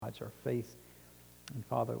provides our faith. And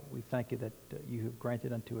Father, we thank you that you have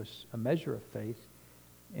granted unto us a measure of faith,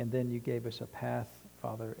 and then you gave us a path,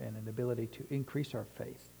 Father, and an ability to increase our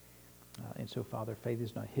faith. And so, Father, faith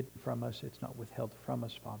is not hidden from us. It's not withheld from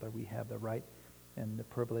us, Father. We have the right and the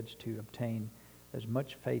privilege to obtain as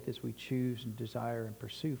much faith as we choose and desire and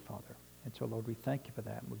pursue, Father. And so, Lord, we thank you for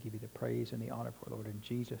that, and we'll give you the praise and the honor for it, Lord, in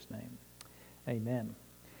Jesus' name. Amen.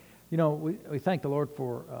 You know, we thank the Lord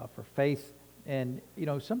for faith. And, you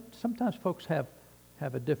know, sometimes folks have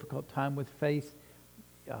a difficult time with faith.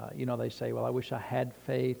 You know, they say, well, I wish I had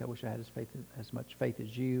faith. I wish I had as much faith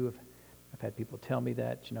as you. I've had people tell me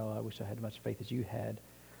that, you know, I wish I had as much faith as you had.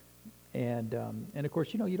 And of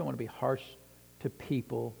course, you know, you don't want to be harsh to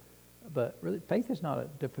people, but really faith is not a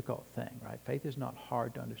difficult thing, right? Faith is not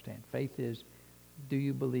hard to understand. Faith is, do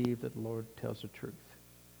you believe that the Lord tells the truth?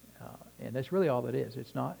 And that's really all it is.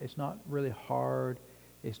 It's not really hard.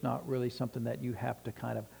 It's not really something that you have to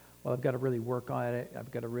kind of, well, I've got to really work on it.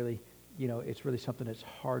 I've got to really, you know, it's really something that's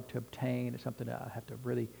hard to obtain. It's something that I have to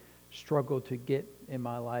really struggle to get in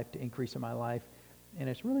my life, to increase in my life. And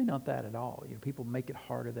it's really not that at all. You know, people make it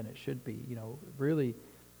harder than it should be. You know, really,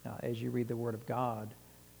 as you read the Word of God,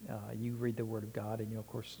 you read the Word of God, and, you know, of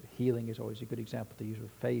course, healing is always a good example to use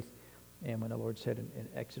with faith. And when the Lord said in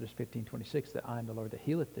Exodus 15:26 that I am the Lord that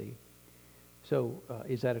healeth thee. So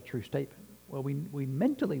is that a true statement? Well, we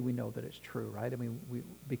mentally know that it's true, right? I mean,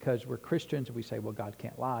 because we're Christians, we say, well, God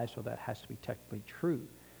can't lie, so that has to be technically true.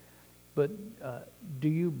 But do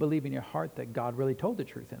you believe in your heart that God really told the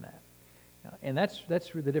truth in that? And that's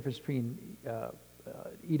the difference between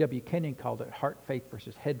E.W. Kenyon called it heart faith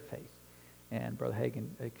versus head faith. And Brother Hagin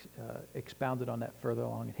expounded on that further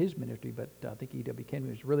along in his ministry, but I think E.W.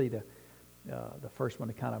 Kenyon was really the first one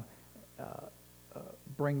to kind of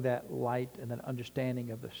bring that light and that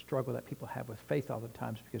understanding of the struggle that people have with faith all the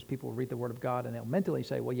times, because people will read the Word of God and they'll mentally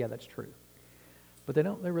say, well, yeah, that's true. But they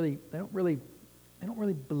don't really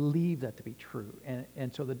believe that to be true.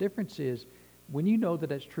 And so the difference is, when you know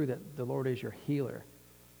that it's true that the Lord is your healer,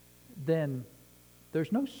 then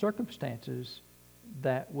there's no circumstances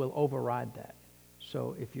that will override that.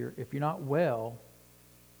 So if you're not well,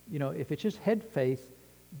 you know, if it's just head faith,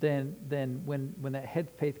 then when that head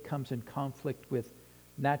faith comes in conflict with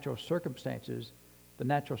natural circumstances, the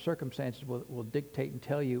natural circumstances will dictate and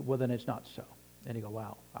tell you, well, then it's not so. And you go,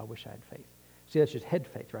 wow, I wish I had faith. See, that's just head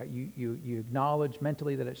faith, right? You acknowledge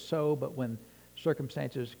mentally that it's so, but when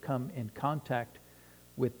circumstances come in contact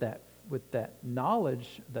with that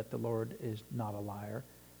knowledge that the Lord is not a liar,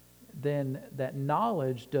 then that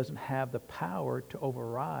knowledge doesn't have the power to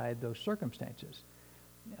override those circumstances.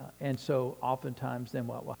 And so oftentimes then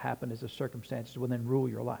what will happen is the circumstances will then rule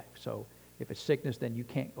your life. So if it's sickness, then you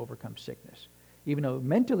can't overcome sickness. Even though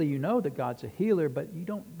mentally you know that God's a healer, but you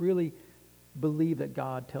don't really believe that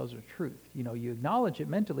God tells the truth. You know, you acknowledge it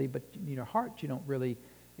mentally, but in your heart you don't really,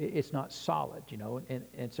 it's not solid, you know.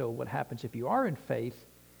 And so what happens if you are in faith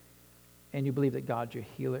and you believe that God's your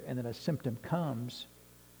healer, and then a symptom comes,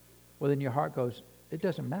 well, then your heart goes, it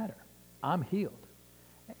doesn't matter. I'm healed.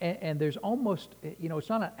 And there's almost, you know, it's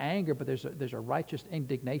not an anger, but there's a righteous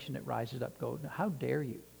indignation that rises up. Go, how dare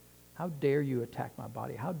you? How dare you attack my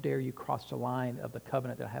body? How dare you cross the line of the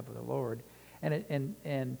covenant that I have with the Lord?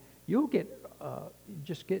 And you'll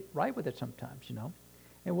just get right with it sometimes, you know.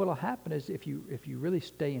 And what will happen is if you really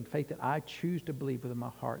stay in faith that I choose to believe within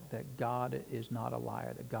my heart that God is not a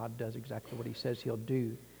liar, that God does exactly what He says He'll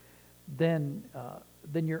do, then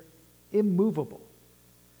you're immovable.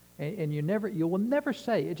 And you will never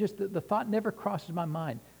say, it just, the thought never crosses my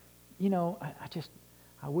mind, you know,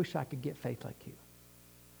 I wish I could get faith like you.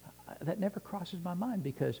 That never crosses my mind,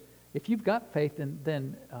 because if you've got faith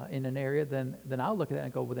then in an area, then I'll look at that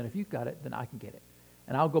and go, well, then if you've got it, then I can get it.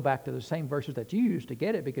 And I'll go back to the same verses that you used to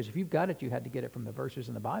get it, because if you've got it, you had to get it from the verses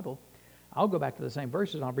in the Bible. I'll go back to the same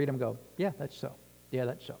verses and I'll read them and go, yeah, that's so. Yeah,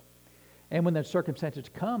 that's so. And when the circumstances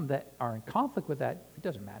come that are in conflict with that, it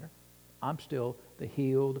doesn't matter. I'm still the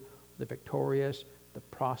healed, the victorious, the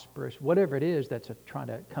prosperous, whatever it is that's trying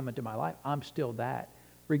to come into my life, I'm still that,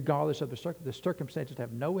 regardless of the circumstances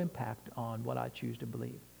have no impact on what I choose to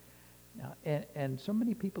believe. And so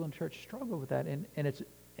many people in church struggle with that, and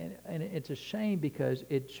it's a shame, because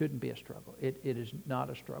it shouldn't be a struggle. It is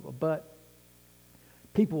not a struggle, but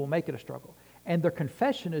people will make it a struggle. And their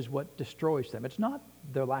confession is what destroys them. It's not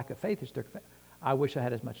their lack of faith, it's their confession. I wish I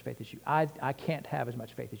had as much faith as you. I can't have as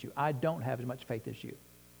much faith as you. I don't have as much faith as you.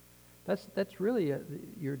 That's really,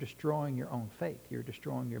 you're destroying your own faith. You're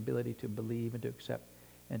destroying your ability to believe and to accept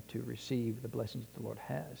and to receive the blessings that the Lord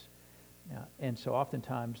has. And so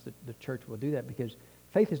oftentimes the church will do that, because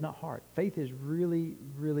faith is not hard. Faith is really,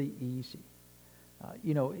 really easy.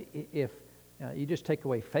 If you just take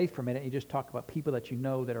away faith for a minute, and you just talk about people that you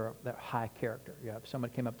know that are high character. If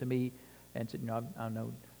someone came up to me and said, I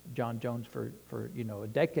know John Jones for a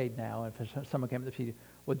decade now, and if someone came up to me,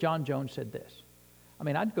 well, John Jones said this. I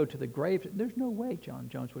mean, I'd go to the grave. There's no way John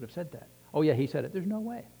Jones would have said that. Oh yeah, he said it. There's no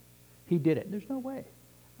way. He did it. There's no way.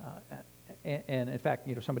 And in fact,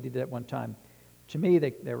 somebody did that one time to me.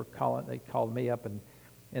 They called me up and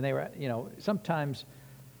they were, sometimes,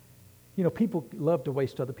 people love to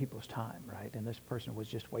waste other people's time, right? And this person was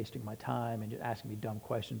just wasting my time and just asking me dumb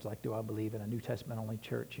questions like, do I believe in a New Testament only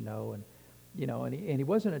church, and he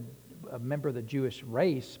wasn't a member of the Jewish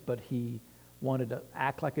race, but he wanted to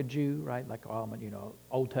act like a Jew, right? Like,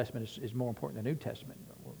 Old Testament is more important than New Testament.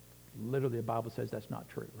 Well, literally, the Bible says that's not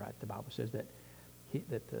true, right? The Bible says that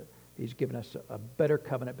He's given us a better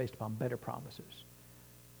covenant based upon better promises.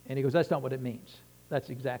 And he goes, that's not what it means. That's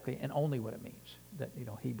exactly and only what it means. That,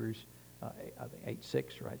 Hebrews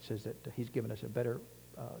 8:6, right, says that He's given us a better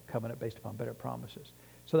covenant based upon better promises.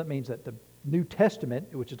 So that means that the New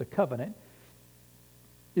Testament, which is the covenant,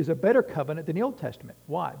 is a better covenant than the Old Testament.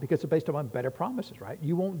 Why? Because it's based upon better promises, right?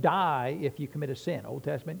 You won't die if you commit a sin. Old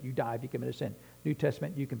Testament, you die if you commit a sin. New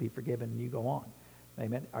Testament, you can be forgiven and you go on.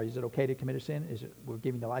 Amen. Is it okay to commit a sin? We're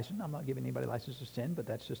giving the license? I'm not giving anybody license to sin, but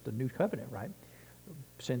that's just the new covenant, right?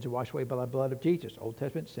 Sins are washed away by the blood of Jesus. Old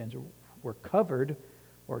Testament sins were covered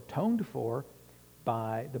or atoned for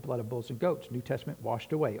by the blood of bulls and goats. New Testament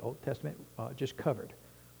washed away. Old Testament just covered.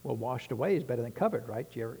 Well, washed away is better than covered, right?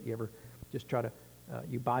 You ever just try to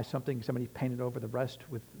you buy something, somebody painted over the rust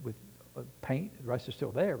with paint, the rust is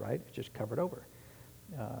still there, right? It's just covered over.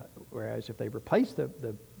 Whereas if they replace the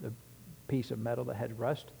piece of metal that had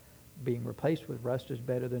rust, being replaced with rust is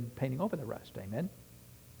better than painting over the rust. Amen.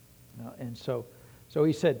 And so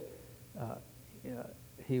he said,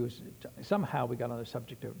 somehow we got on the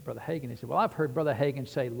subject of Brother Hagin. He said, well, I've heard Brother Hagin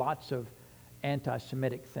say lots of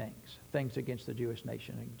anti-Semitic things against the Jewish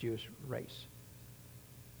nation and Jewish race.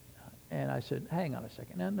 And I said, hang on a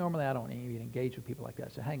second. Now, normally I don't even engage with people like that. I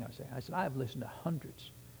said, hang on a second. I said, I've listened to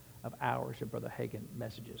hundreds of hours of Brother Hagin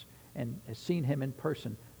messages and has seen him in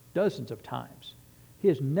person dozens of times. He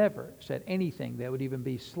has never said anything that would even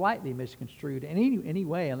be slightly misconstrued in any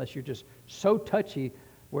way, unless you're just so touchy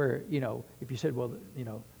where, if you said, well,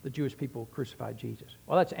 the Jewish people crucified Jesus.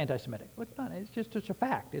 Well, that's anti-Semitic. Well, it's not. It's a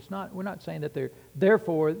fact. We're not saying that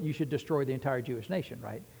therefore you should destroy the entire Jewish nation,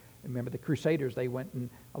 right? Remember the Crusaders, they went and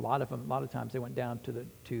a lot of times they went down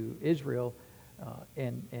to Israel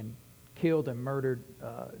and killed and murdered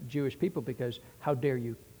Jewish people because how dare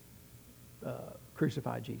you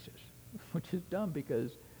crucify Jesus, which is dumb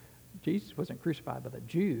because Jesus wasn't crucified by the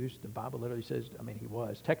Jews. The Bible literally says, he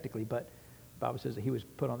was technically, but the Bible says that he was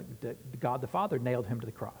put on, God the Father nailed him to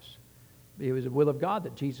the cross. It was the will of God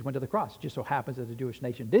that Jesus went to the cross. It just so happens that the Jewish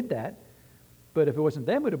nation did that. But if it wasn't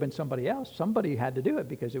them, it would have been somebody else. Somebody had to do it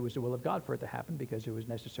because it was the will of God for it to happen because it was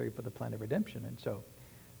necessary for the plan of redemption. And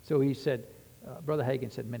so he said, Brother Hagin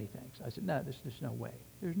said many things. I said, no, there's no way.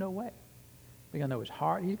 There's no way. Because I know his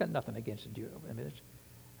heart. He's got nothing against the Jew.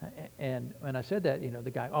 And when I said that,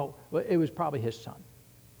 the guy, well, it was probably his son.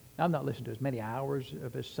 Now, I've not listened to as many hours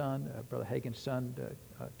of his son, Brother Hagin's son,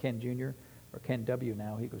 Ken Jr., or Ken W.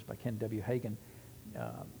 now. He goes by Ken W. Hagin.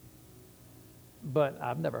 But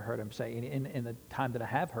I've never heard him say, in the time that I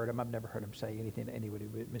have heard him, I've never heard him say anything that anybody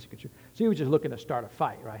would misconstrue. So he was just looking to start a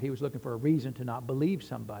fight, right? He was looking for a reason to not believe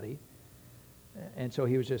somebody. And so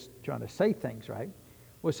he was just trying to say things, right?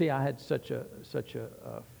 Well, see, I had such a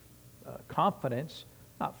confidence,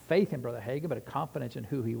 not faith in Brother Hagin, but a confidence in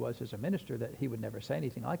who he was as a minister that he would never say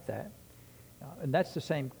anything like that. And that's the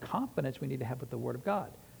same confidence we need to have with the Word of God.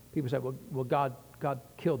 People say, well, God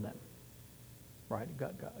killed them, right?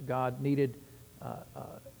 God needed...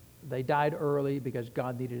 they died early because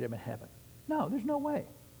God needed them in heaven. No, there's no way.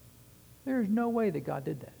 There's no way that God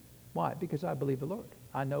did that. Why? Because I believe the Lord.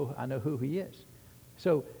 I know who He is.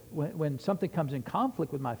 So when something comes in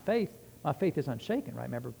conflict with my faith is unshaken, right?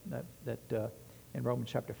 Remember that in Romans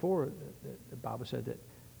chapter 4, the Bible said that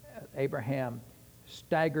Abraham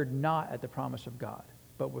staggered not at the promise of God,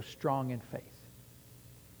 but was strong in faith.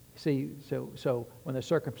 See, so when the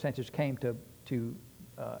circumstances came to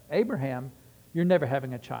Abraham, you're never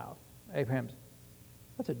having a child. Abraham's,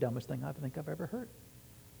 that's the dumbest thing I think I've ever heard.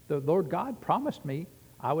 The Lord God promised me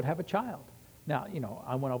I would have a child. Now,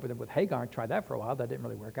 I went over there with Hagar and tried that for a while. That didn't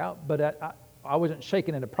really work out. But I wasn't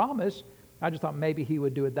shaken in a promise. I just thought maybe He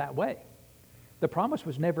would do it that way. The promise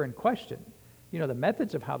was never in question. The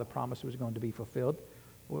methods of how the promise was going to be fulfilled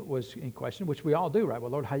was in question, which we all do, right?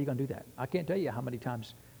 Well, Lord, how are you going to do that? I can't tell you how many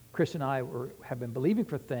times Chris and I have been believing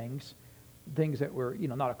for things, things that were,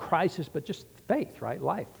 not a crisis, but just faith, right?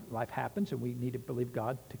 Life happens, and we need to believe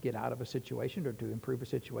God to get out of a situation or to improve a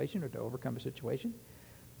situation or to overcome a situation.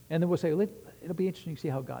 And then we'll say, well, it'll be interesting to see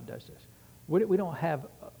how God does this. We don't have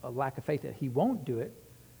a lack of faith that he won't do it.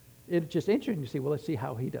 It's just interesting to see, well, let's see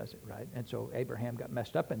how he does it, right? And so Abraham got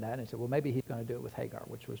messed up in that and said, well, maybe he's going to do it with Hagar,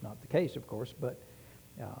 which was not the case, of course, but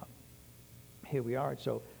here we are.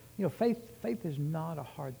 So, faith is not a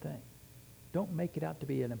hard thing. Don't make it out to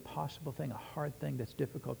be an impossible thing, a hard thing that's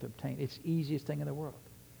difficult to obtain. It's the easiest thing in the world.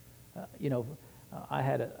 I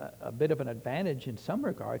had a bit of an advantage in some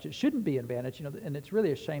regards. It shouldn't be an advantage, and it's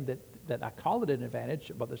really a shame that I call it an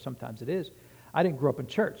advantage, but sometimes it is. I didn't grow up in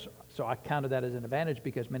church, so I counted that as an advantage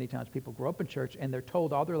because many times people grow up in church and they're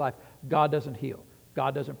told all their life, God doesn't heal,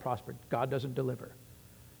 God doesn't prosper, God doesn't deliver.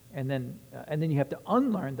 And then you have to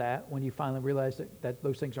unlearn that when you finally realize that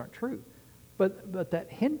those things aren't true. But that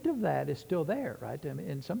hint of that is still there, right? I mean,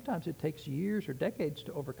 and sometimes it takes years or decades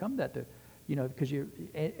to overcome that, because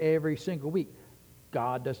every single week,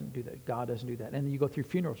 God doesn't do that, God doesn't do that. And then you go through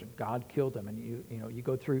funerals and God killed them, and you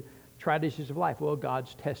go through tragedies of life. Well,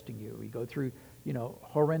 God's testing you. You go through,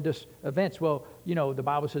 horrendous events. Well, the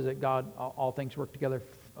Bible says that God, all things work together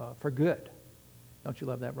for good. Don't you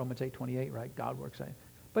love that? Romans 8:28, right? God works.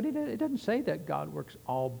 But it doesn't say that God works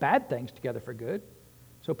all bad things together for good.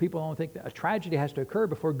 So people don't think that a tragedy has to occur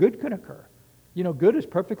before good can occur. Good is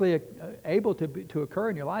perfectly able to occur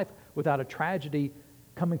in your life without a tragedy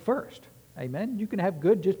coming first. Amen? You can have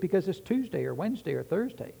good just because it's Tuesday or Wednesday or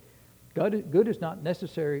Thursday. Good is not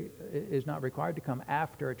necessary, is not required to come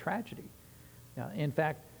after a tragedy. In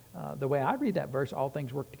fact, the way I read that verse, all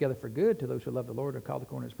things work together for good to those who love the Lord and call the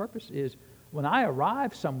according to his purpose, is when I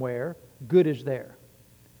arrive somewhere, good is there.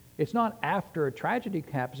 It's not after a tragedy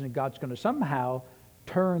happens and God's going to somehow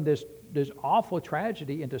turn this awful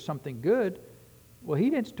tragedy into something good. Well, he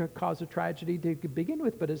didn't cause a tragedy to begin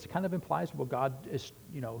with, but it kind of implies, well, God is,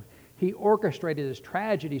 he orchestrated this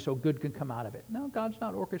tragedy so good can come out of it. No, God's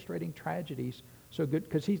not orchestrating tragedies so good,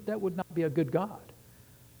 because that would not be a good God.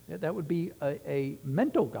 That would be a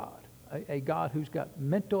mental God, a God who's got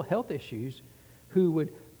mental health issues, who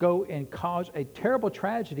would go and cause a terrible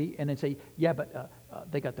tragedy and then say, yeah, but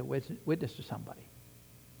they got to witness to somebody.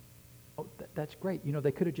 Oh, that's great.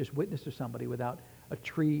 They could have just witnessed to somebody without a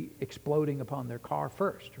tree exploding upon their car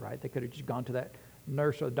first, right? They could have just gone to that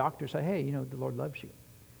nurse or the doctor and say, hey, the Lord loves you.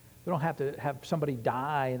 They don't have to have somebody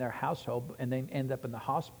die in their household and then end up in the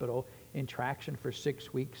hospital in traction for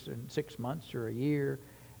 6 weeks and 6 months or a year,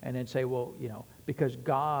 and then say, well, because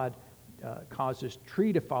God caused this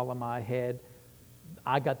tree to fall on my head,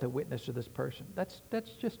 I got to witness to this person. That's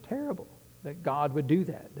just terrible that God would do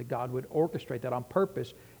that God would orchestrate that on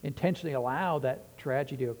purpose, intentionally allow that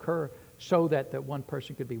tragedy to occur so that one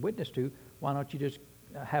person could be witnessed to. Why don't you just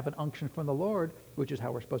have an unction from the Lord, which is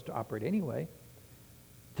how we're supposed to operate anyway,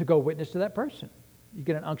 to go witness to that person? You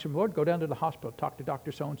get an unction from the Lord, go down to the hospital, talk to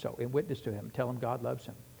Dr. So-and-so and witness to him, tell him God loves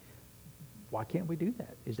him. Why can't we do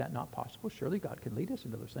that? Is that not possible? Surely God can lead us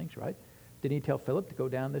into those things, right? Didn't he tell Philip to go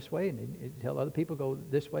down this way and tell other people go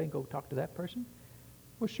this way and go talk to that person?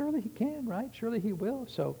 Well, surely he can, right? Surely he will.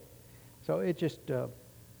 So it just,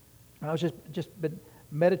 I was just been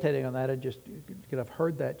meditating on that and just, because I've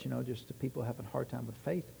heard that, just the people having a hard time with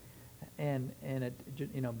faith. And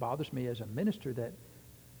it, bothers me as a minister that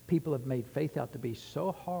people have made faith out to be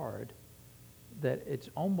so hard that it's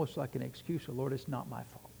almost like an excuse. Oh, Lord, it's not my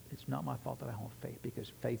fault. It's not my fault that I don't have faith,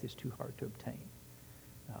 because faith is too hard to obtain.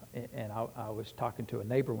 And I was talking to a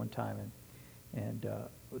neighbor one time, and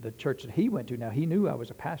the church that he went to, now he knew I was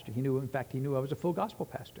a pastor. He knew I was a full gospel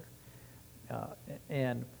pastor.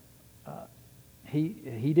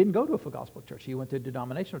 He didn't go to a full gospel church. He went to a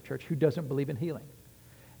denominational church who doesn't believe in healing.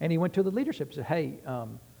 And he went to the leadership and said, hey,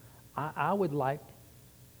 I would like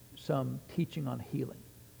some teaching on healing.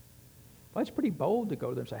 Well, it's pretty bold to go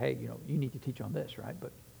to them and say, hey, you need to teach on this, right?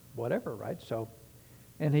 But whatever, right? So,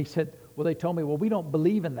 and he said, well, they told me, well, we don't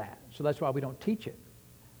believe in that, so that's why we don't teach it.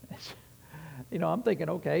 I'm thinking,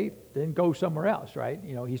 okay, then go somewhere else, right?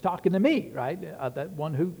 He's talking to me, right? That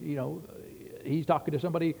one who, he's talking to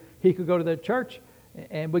somebody, he could go to the church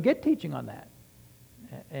and we get teaching on that.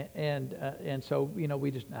 And so,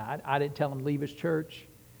 we just, I didn't tell him to leave his church.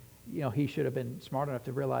 He should have been smart enough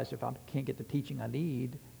to realize if I can't get the teaching I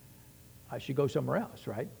need, I should go somewhere else,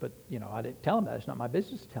 right? But, I didn't tell him that. It's not my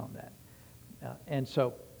business to tell him that. And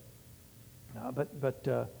so,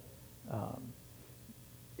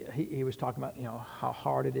 he was talking about, how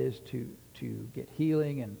hard it is to get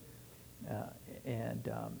healing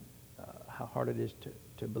and how hard it is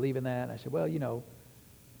to believe in that. And I said, well,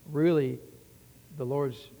 really, the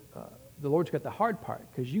Lord's the Lord's got the hard part,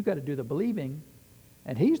 because you got to do the believing,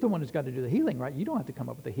 and He's the one who's got to do the healing, right? You don't have to come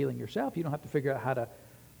up with the healing yourself. You don't have to figure out how to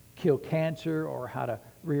kill cancer or how to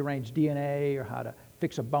rearrange DNA or how to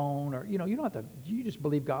fix a bone, or you don't have to. You just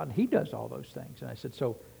believe God, and He does all those things. And I said,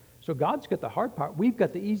 so God's got the hard part. We've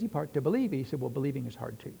got the easy part to believe. He said, well, believing is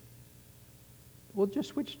hard too. Well, just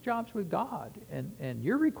switch jobs with God, and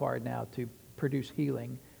you're required now to produce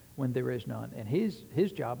healing when there is none. And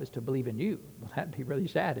his job is to believe in you. Well, that'd be really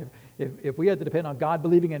sad if we had to depend on God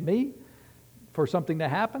believing in me for something to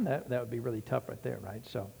happen. That would be really tough right there, right?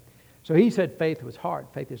 So he said faith was hard.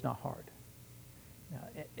 Faith is not hard.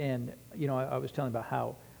 And I was telling about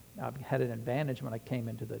how I had an advantage when I came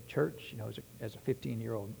into the church, as a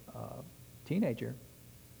 15-year-old teenager.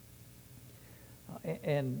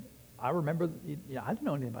 And I remember, I didn't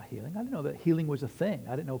know anything about healing. I didn't know that healing was a thing.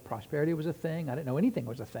 I didn't know prosperity was a thing. I didn't know anything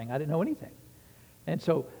was a thing. I didn't know anything. And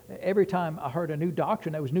so every time I heard a new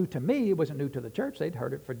doctrine that was new to me, it wasn't new to the church. They'd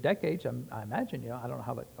heard it for decades, I imagine. I don't know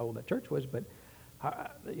how old that church was, but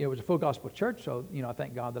it was a full gospel church. So, I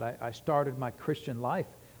thank God that I started my Christian life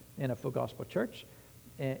in a full gospel church.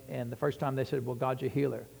 And the first time they said, well, God's your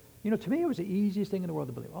healer. To me, it was the easiest thing in the world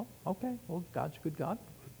to believe. Oh, okay, well, God's a good God.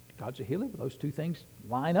 God's a healer. Those two things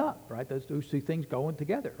line up, right? Those two things going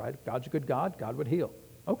together, right? If God's a good God, God would heal.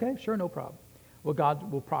 Okay, sure, no problem. Well,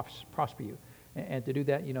 God will prosper you. And to do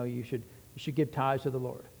that, you should give tithes to the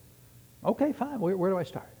Lord. Okay, fine. Where do I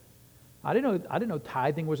start? I didn't know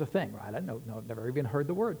tithing was a thing, right? I never even heard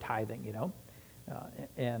the word tithing,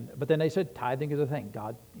 but then they said tithing is a thing.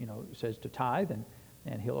 God, says to tithe,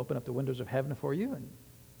 and He'll open up the windows of heaven for you. And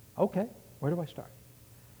okay, where do I start?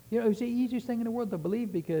 It was the easiest thing in the world to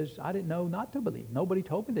believe, because I didn't know not to believe. Nobody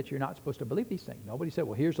told me that you're not supposed to believe these things. Nobody said,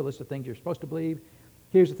 well, here's a list of things you're supposed to believe.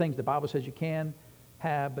 Here's the things the Bible says you can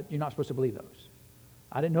have, but you're not supposed to believe those.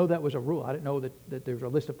 I didn't know that was a rule. I didn't know that there's a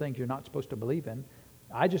list of things you're not supposed to believe in.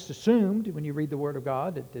 I just assumed when you read the Word of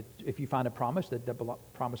God that if you find a promise, that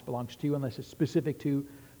promise belongs to you, unless it's specific to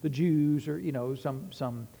the Jews or,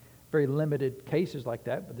 some very limited cases like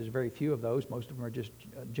that. But there's very few of those. Most of them are just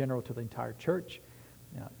general to the entire church.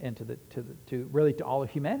 And to all of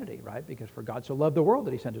humanity, right? Because for God so loved the world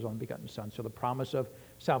that He sent His only begotten Son. So the promise of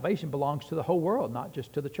salvation belongs to the whole world, not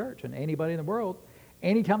just to the church. And anybody in the world,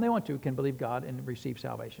 anytime they want to, can believe God and receive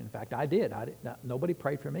salvation. In fact, I did. Nobody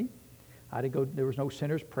prayed for me. I didn't go. There was no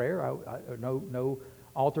sinner's prayer. No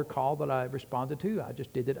altar call that I responded to. I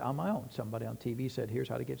just did it on my own. Somebody on TV said, "Here's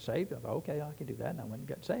how to get saved." I thought, okay, I can do that, and I went and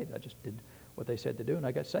got saved. I just did what they said to do, and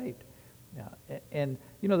I got saved. Yeah. And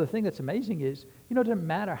the thing that's amazing is, it doesn't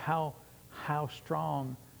matter how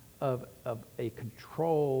strong of a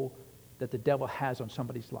control that the devil has on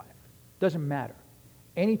somebody's life. It doesn't matter.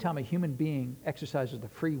 Anytime a human being exercises the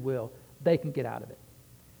free will, they can get out of it.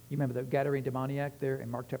 You remember the Gadarene demoniac there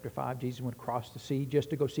in Mark chapter 5? Jesus went across the sea just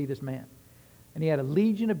to go see this man. And he had a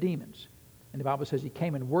legion of demons. And the Bible says he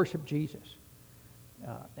came and worshiped Jesus.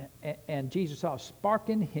 And Jesus saw a spark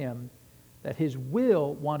in him that his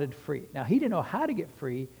will wanted free. Now, he didn't know how to get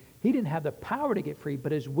free. He didn't have the power to get free,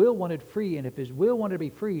 but his will wanted free. And if his will wanted to be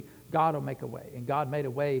free, God will make a way. And God made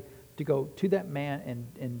a way to go to that man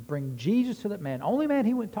and bring Jesus to that man. Only man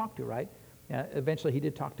he went and talked to, right? Eventually, he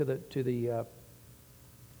did talk to the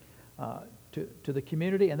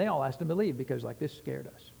community, and they all asked him to leave because, this scared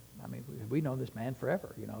us. I mean, we know this man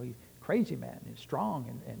forever. He's a crazy man. He's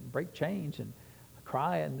strong and break chains and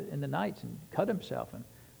cry in the nights and cut himself. And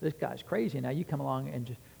this guy's crazy. Now you come along and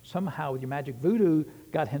just somehow with your magic voodoo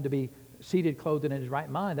got him to be seated, clothed in his right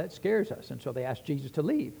mind. That scares us. And so they asked Jesus to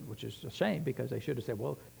leave, which is a shame, because they should have said,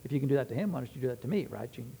 well, if you can do that to him, why don't you do that to me, right?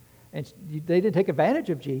 And they didn't take advantage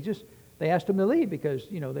of Jesus. They asked him to leave because,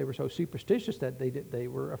 they were so superstitious that they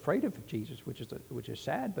were afraid of Jesus, which is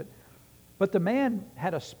sad. But the man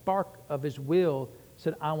had a spark of his will,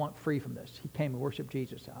 said, I want free from this. He came and worshiped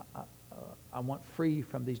Jesus. I want free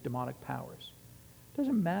from these demonic powers. It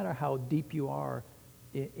doesn't matter how deep you are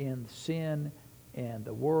in sin and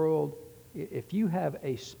the world. If you have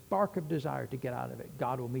a spark of desire to get out of it,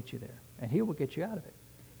 God will meet you there, and He will get you out of it.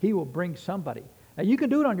 He will bring somebody. And you can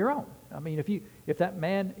do it on your own. I mean, if that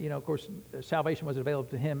man, of course, salvation was available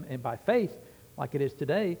to him and by faith like it is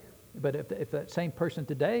today, but if that same person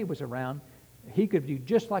today was around, he could do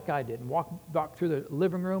just like I did and walk through the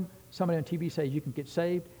living room. Somebody on TV say you can get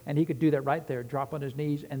saved, and he could do that right there, drop on his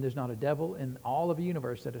knees, and there's not a devil in all of the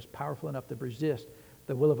universe that is powerful enough to resist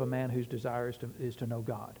the will of a man whose desire is to know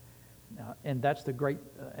God. And that's the great,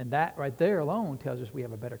 and that right there alone tells us we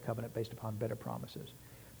have a better covenant based upon better promises.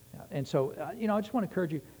 And so, I just want to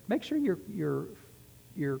encourage you, make sure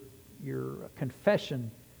your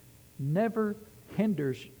confession never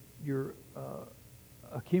hinders your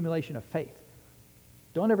accumulation of faith.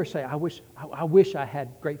 Don't ever say, I wish I had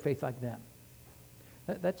great faith like them.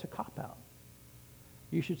 That's a cop-out.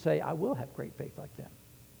 You should say, I will have great faith like them.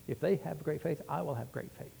 If they have great faith, I will have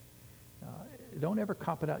great faith. Don't ever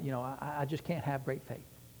cop it out, I just can't have great faith.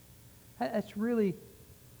 That's really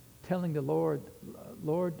telling the Lord,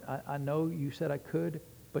 Lord, I know you said I could,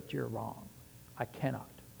 but you're wrong. I cannot.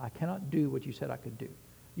 I cannot do what you said I could do.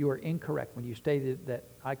 You are incorrect when you stated that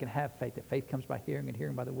I can have faith, that faith comes by hearing and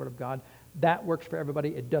hearing by the word of God. That works for everybody.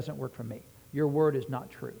 It doesn't work for me. Your word is not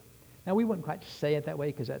true. Now, we wouldn't quite say it that way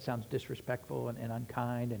because that sounds disrespectful and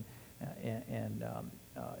unkind, and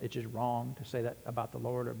it's just wrong to say that about the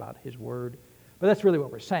Lord or about his word. But that's really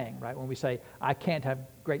what we're saying, right? When we say, I can't have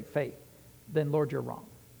great faith, then, Lord, you're wrong.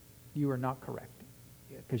 You are not correct.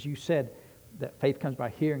 Because you said that faith comes by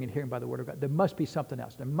hearing and hearing by the word of God. There must be something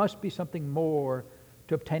else. There must be something more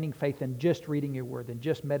to obtaining faith than just reading your word, than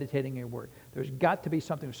just meditating your word. There's got to be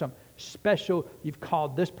something, some special, you've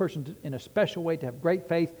called this person in a special way to have great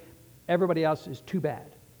faith. Everybody else is too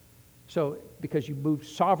bad. So because you move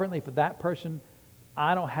sovereignly for that person,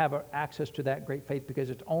 I don't have access to that great faith because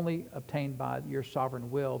it's only obtained by your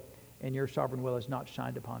sovereign will, and your sovereign will is not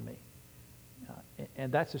shined upon me.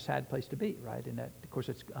 And that's a sad place to be, right? And that, of course,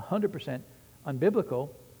 it's 100% unbiblical,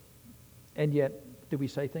 and yet do we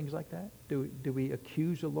say things like that? Do we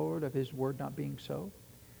accuse the Lord of his word not being so?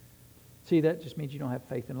 See, that just means you don't have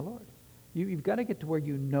faith in the Lord. You've got to get to where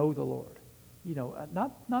you know the Lord.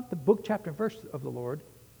 Not the book, chapter, and verse of the Lord,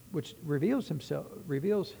 which reveals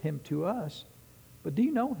him to us, but do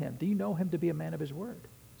you know him? Do you know him to be a man of his word?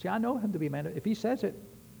 See, I know him to be a man if he says it,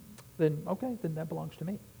 then okay, then that belongs to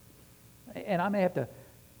me. And I may have to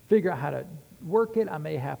figure out how to work it.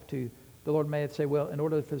 The Lord may say, well, in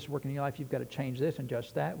order for this to work in your life, you've got to change this and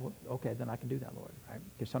just that. Well, okay, then I can do that, Lord, right?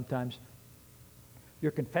 Because sometimes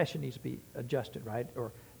your confession needs to be adjusted, right?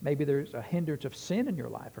 Or maybe there's a hindrance of sin in your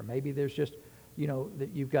life, or maybe there's just, that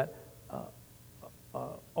you've got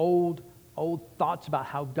old thoughts about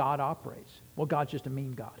how God operates. Well, God's just a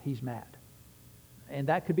mean God. He's mad. And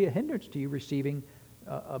that could be a hindrance to you receiving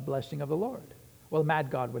a blessing of the Lord. Well, a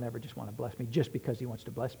mad God would never just want to bless me just because he wants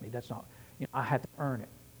to bless me. That's not, I have to earn it.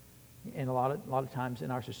 And a lot of times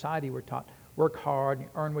in our society, we're taught work hard, and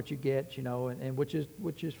earn what you get, and which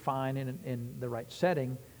is fine in the right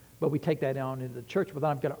setting. But we take that on into the church. Well,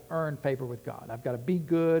 then I've got to earn favor with God. I've got to be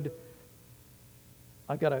good.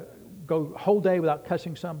 I've got to go a whole day without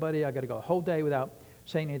cussing somebody. I've got to go a whole day without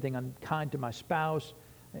saying anything unkind to my spouse.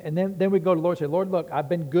 And then we go to the Lord and say, Lord, look, I've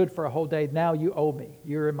been good for a whole day. Now you owe me.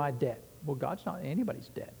 You're in my debt. Well, God's not anybody's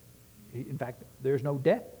debt. In fact, there's no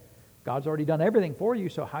debt. God's already done everything for you,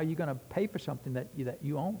 so how are you going to pay for something that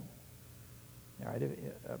you own? All right?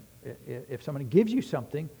 If somebody gives you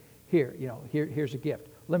something, here's a gift.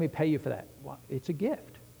 Let me pay you for that. Well, it's a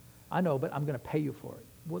gift. I know, but I'm going to pay you for it.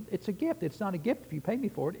 Well, it's a gift. It's not a gift if you pay me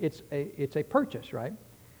for it. It's a purchase, right?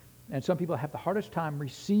 And some people have the hardest time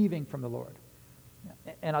receiving from the Lord.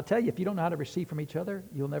 And I'll tell you, if you don't know how to receive from each other,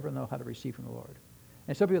 you'll never know how to receive from the Lord.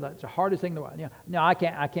 And some people, that's the hardest thing in the world. No, I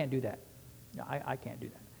can't do that. No, I can't do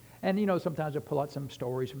that. And sometimes I pull out some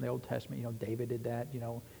stories from the Old Testament. David did that.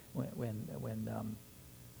 When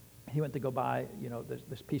he went to go buy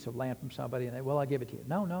this piece of land from somebody, and I give it to you.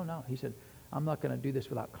 No. He said, I'm not going to do this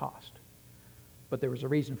without cost. But there was a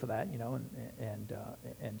reason for that,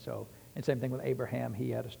 and same thing with Abraham.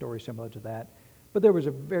 He had a story similar to that. But there was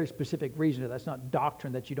a very specific reason to that. That's not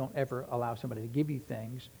doctrine that you don't ever allow somebody to give you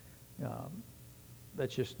things.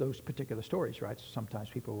 That's just those particular stories, right? So sometimes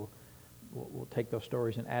people will take those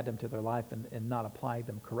stories and add them to their life and not apply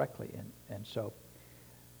them correctly. And so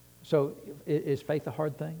is faith a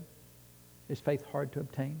hard thing? Is faith hard to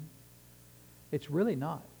obtain? It's really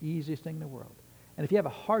not. Easiest thing in the world. And if you have a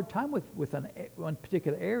hard time with one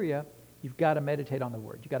particular area, you've got to meditate on the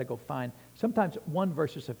Word. You've got to go find. Sometimes one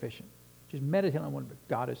verse is sufficient. Just meditate on one verse.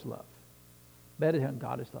 God is love. Meditate on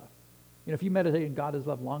God is love. If you meditate on God is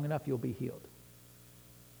love long enough, you'll be healed.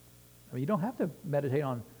 You don't have to meditate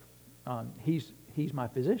on He's my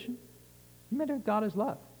physician. You meditate on God is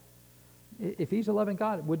love. If He's a loving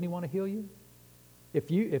God, wouldn't He want to heal you?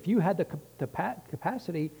 If you had the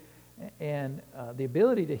capacity and the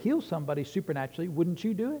ability to heal somebody supernaturally, wouldn't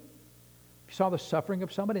you do it? If you saw the suffering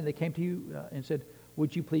of somebody and they came to you and said,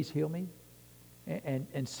 would you please heal me?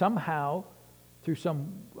 And somehow, through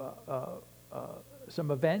some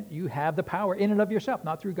event, you have the power in and of yourself,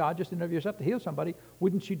 not through God, just in and of yourself to heal somebody,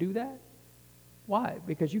 wouldn't you do that? Why?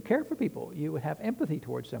 Because you care for people. You would have empathy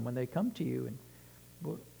towards them when they come to you.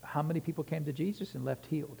 And how many people came to Jesus and left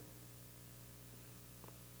healed?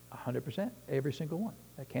 100%. Every single one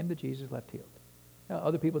that came to Jesus left healed. Now,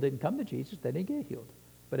 other people didn't come to Jesus. They didn't get healed.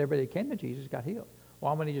 but everybody that came to Jesus got healed.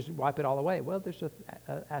 Why wouldn't he just wipe it all away? Well, there's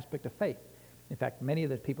an aspect of faith. In fact, many of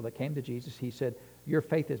the people that came to Jesus, he said, your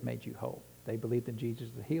faith has made you whole. They believed in Jesus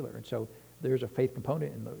as the healer. And so there's a faith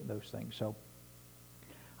component in those things. So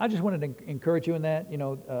I just wanted to encourage you in that.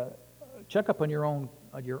 Check up on your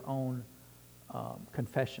own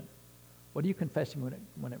confession. What are you confessing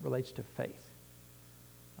when it relates to faith?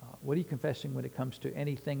 What are you confessing when it comes to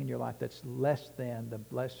anything in your life that's less than the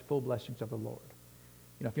full blessings of the Lord?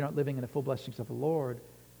 If you're not living in the full blessings of the Lord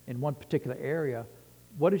in one particular area,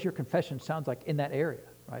 what does your confession sound like in that area?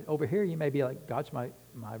 Right? Over here, you may be like, God's my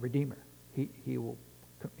Redeemer. He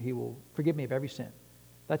will forgive me of every sin.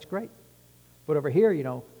 That's great. But over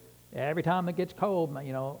here, every time it gets cold, my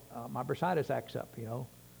bursitis acts up,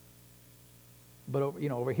 But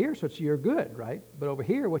over here, so you're good, right? But over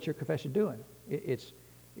here, what's your confession doing? It's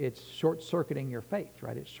short-circuiting your faith,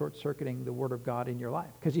 right? It's short-circuiting the Word of God in your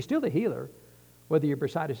life. Because he's still the healer, whether your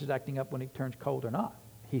bursitis is acting up when it turns cold or not.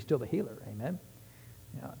 He's still the healer, amen?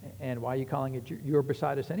 And why are you calling it your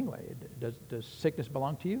bursitis anyway? Does sickness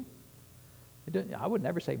belong to you? I would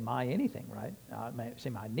never say my anything, right? I may say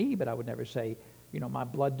my knee, but I would never say, my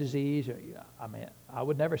blood disease. I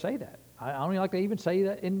would never say that. I only like to even say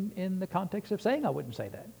that in the context of saying I wouldn't say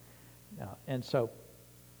that. And so,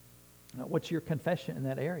 what's your confession in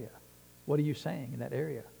that area? What are you saying in that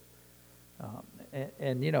area?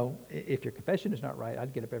 If your confession is not right,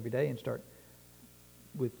 I'd get up every day and start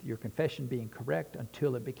with your confession being correct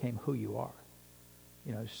until it became who you are.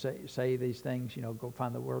 Say these things, go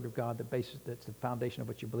find the Word of God, that's the foundation of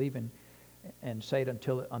what you believe in, and say it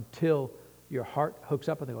until your heart hooks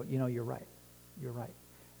up with it. You're right. You're right.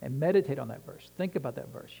 And meditate on that verse. Think about that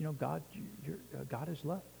verse. God is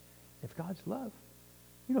love. If God's love,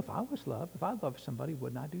 if I was love, if I loved somebody,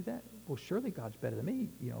 wouldn't I do that? Well, surely God's better than me.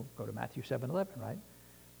 Go to Matthew 7:11, right?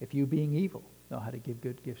 If you being evil know how to give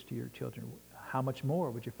good gifts to your children, how much more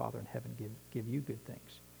would your Father in heaven give you good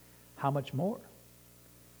things? How much more?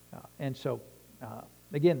 And so,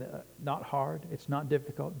 again, not hard. It's not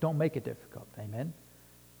difficult. Don't make it difficult. Amen?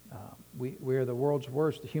 We're the world's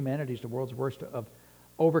worst. Humanity is the world's worst of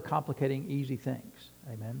overcomplicating easy things.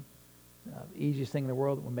 Amen? The easiest thing in the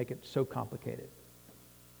world will make it so complicated.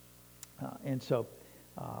 And so,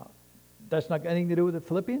 that's not got anything to do with the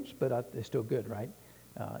Philippians, but it's still good, right?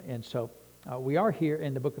 And so, we are here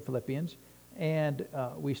in the book of Philippians, and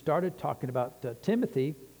we started talking about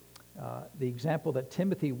Timothy, the example that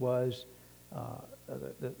Timothy was,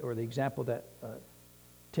 or the example that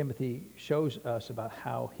Timothy shows us about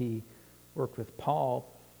how he worked with Paul.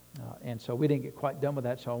 And so we didn't get quite done with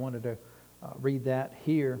that, so I wanted to read that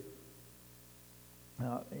here.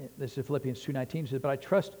 This is Philippians 2:19. It says, "But I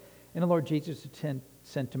trust in the Lord Jesus to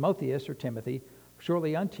send Timotheus," or Timothy,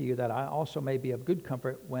 "shortly unto you, that I also may be of good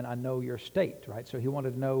comfort when I know your state." Right? So he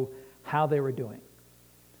wanted to know how they were doing.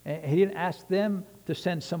 And he didn't ask them to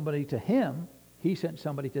send somebody to him. He sent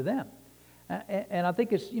somebody to them. And I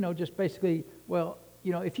think it's, just basically, well,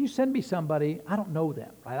 if you send me somebody, I don't know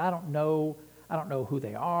them, right? I don't know who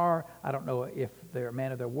they are. I don't know if they're a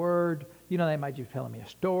man of their word. They might just be telling me a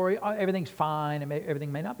story. Everything's fine, and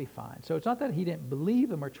everything may not be fine. So it's not that he didn't believe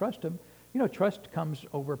them or trust them. Trust comes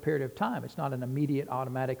over a period of time. It's not an immediate,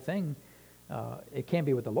 automatic thing. It can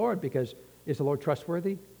be with the Lord, because is the Lord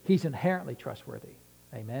trustworthy? He's inherently trustworthy.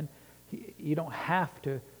 Amen. You don't have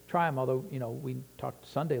to try him, although, we talked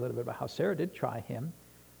Sunday a little bit about how Sarah did try him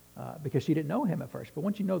because she didn't know him at first. But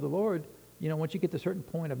once you know the Lord, once you get to a certain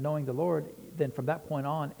point of knowing the Lord, then from that point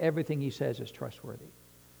on, everything he says is trustworthy.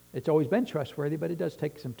 It's always been trustworthy, but it does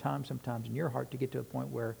take some time sometimes in your heart to get to a point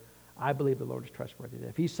where I believe the Lord is trustworthy.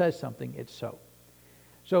 If he says something, it's so.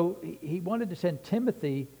 So he wanted to send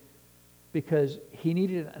Timothy because he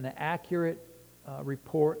needed an accurate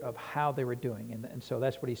report of how they were doing. And so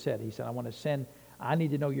that's what he said. He said, I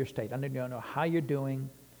need to know your state. I need to know how you're doing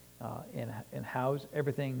and how's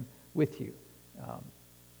everything with you.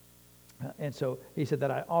 And so he said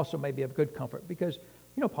that I also may be of good comfort, because,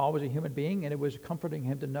 Paul was a human being, and it was comforting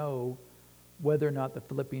him to know whether or not the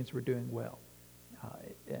Philippians were doing well.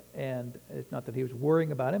 And it's not that he was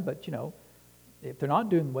worrying about him, but, if they're not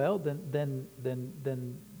doing well, then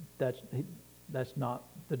that's not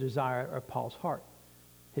the desire of Paul's heart.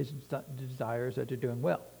 His desire is that they're doing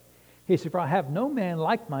well. He said, "For I have no man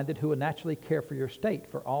like-minded who will naturally care for your state,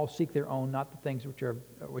 for all seek their own, not the things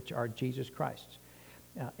which are Jesus Christ's."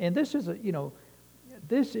 And this is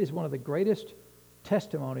this is one of the greatest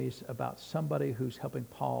testimonies about somebody who's helping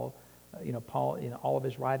Paul. Paul in all of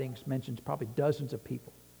his writings mentions probably dozens of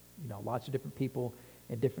people. Lots of different people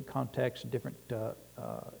in different contexts and different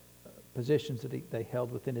positions that they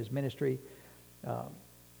held within his ministry. But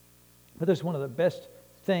this is one of the best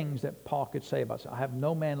things that Paul could say about it. I have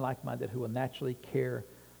no man like-minded who will naturally care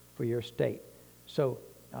for your state. So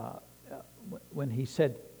when he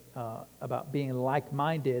said about being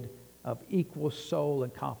like-minded, of equal soul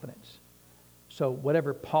and confidence. So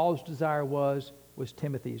whatever Paul's desire was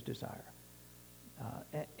Timothy's desire.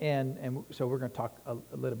 And so we're going to talk a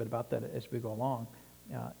little bit about that as we go along.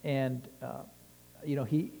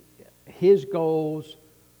 His goals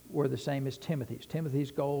were the same as Timothy's.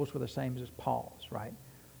 Timothy's goals were the same as Paul's, right?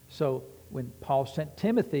 So when Paul sent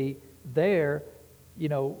Timothy there,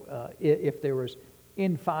 if there was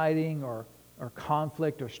infighting or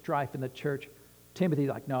conflict or strife in the church, Timothy's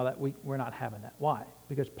like, no, we're not having that. Why?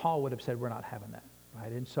 Because Paul would have said, we're not having that,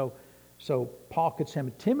 right? And so Paul could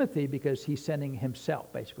send Timothy because he's sending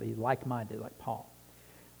himself, basically. He's like-minded, like Paul.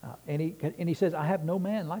 And he says, I have no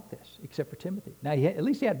man like this except for Timothy. Now, at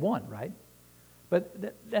least he had one, right?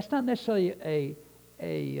 But that's not necessarily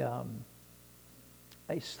a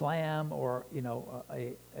slam or,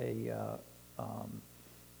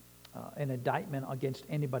 an indictment against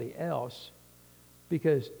anybody else,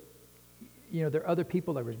 because there are other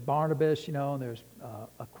people. There was Barnabas, and there's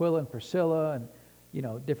Aquila and Priscilla, and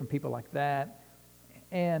different people like that.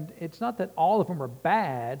 And it's not that all of them are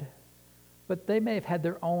bad, but they may have had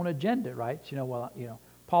their own agenda, right?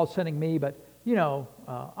 Paul's sending me, but I'm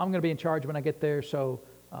going to be in charge when I get there, so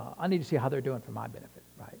I need to see how they're doing for my benefit,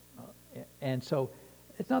 right? And so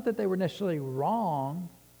it's not that they were necessarily wrong,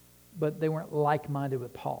 but they weren't like-minded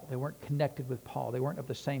with Paul. They weren't connected with Paul. They weren't of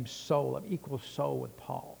the same soul, of equal soul with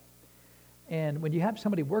Paul. And when you have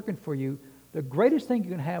somebody working for you, the greatest thing you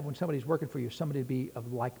can have when somebody's working for you is somebody to be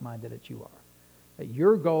of like-minded as you are. That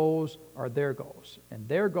your goals are their goals, and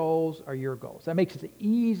their goals are your goals. That makes it the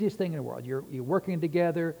easiest thing in the world. You're working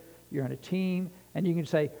together, you're on a team, and you can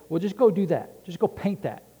say, well, just go do that. Just go paint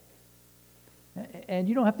that. And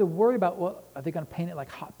you don't have to worry about, well, are they going to paint it like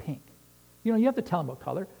hot pink? You have to tell them what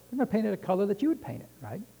color. They're going to paint it a color that you would paint it,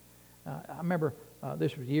 right? I remember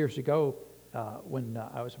this was years ago when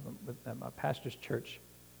I was at my pastor's church.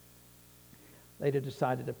 They had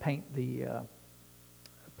decided to paint the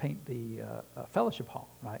fellowship hall,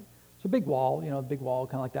 right? It's a big wall, a big wall,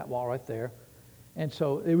 kind of like that wall right there. And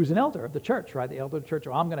so it was an elder of the church, right? The elder of the church,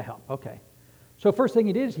 I'm going to help. Okay. So first thing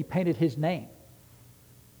he did is he painted his name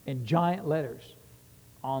in giant letters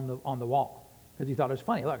on the wall because he thought it was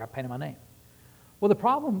funny. Look, I painted my name. Well, the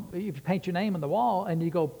problem, if you paint your name on the wall and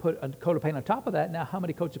you go put a coat of paint on top of that, now how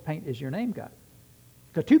many coats of paint is your name got?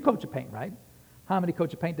 Got 2 coats of paint, right? How many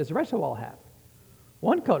coats of paint does the rest of the wall have?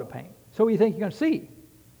 1 coat of paint. So what do you think you're going to see?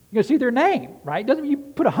 You're going to see their name, right? Doesn't you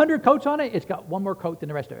put 100 coats on it, it's got 1 more coat than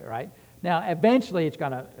the rest of it, right? Now, eventually it's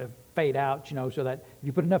going to fade out, so that if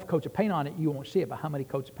you put enough coats of paint on it, you won't see it, but how many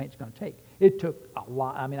coats of paint it's going to take? It took a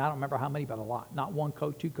lot. I don't remember how many, but a lot. Not 1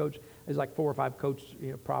 coat, 2 coats. It's like 4 or 5 coats,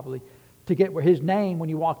 probably, to get where his name, when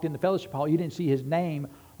you walked in the fellowship hall, you didn't see his name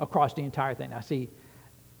across the entire thing. Now, see,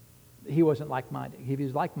 he wasn't like-minded. If he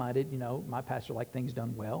was like-minded, my pastor liked things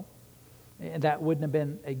done well, and that wouldn't have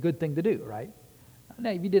been a good thing to do, right?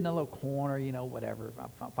 Now, if you did in a little corner, whatever,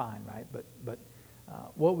 fine, right? But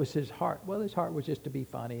what was his heart? Well, his heart was just to be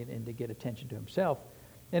funny and to get attention to himself.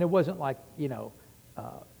 And it wasn't like,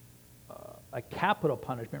 a capital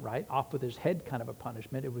punishment, right? Off with his head kind of a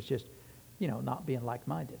punishment. It was just, not being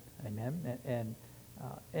like-minded. Amen?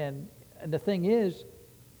 And the thing is,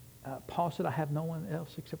 Paul said, I have no one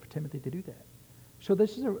else except for Timothy to do that. So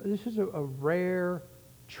this is a rare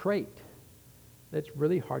trait that's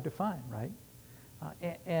really hard to find, right?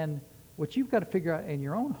 And what you've got to figure out in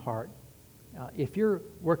your own heart, if you're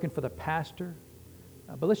working for the pastor,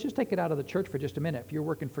 but let's just take it out of the church for just a minute. If you're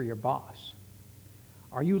working for your boss,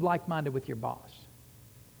 are you like-minded with your boss?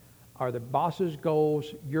 Are the boss's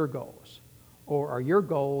goals your goals? Or are your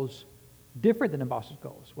goals different than the boss's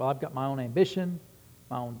goals? Well, I've got my own ambition,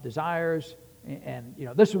 my own desires, and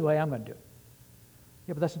this is the way I'm going to do it.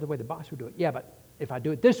 Yeah, but that's not the way the boss would do it. Yeah, but if I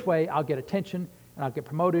do it this way, I'll get attention, and I'll get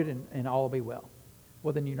promoted, and all will be well.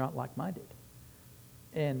 Well, then you're not like-minded.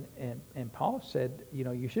 And Paul said,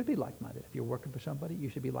 you should be like-minded. If you're working for somebody, you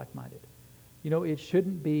should be like-minded. It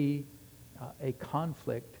shouldn't be a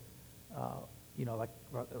conflict. Like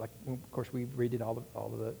of course we redid all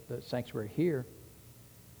of the sanctuary here,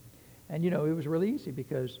 and it was really easy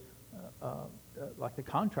because, like the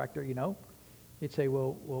contractor, he'd say,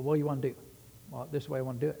 well, what do you want to do? Well, this way I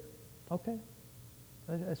want to do it. Okay,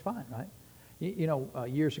 that's fine, right?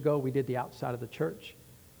 Years ago we did the outside of the church.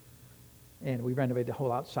 And we renovated the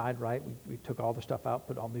whole outside, right? We took all the stuff out,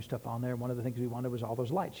 put all new stuff on there. And one of the things we wanted was all those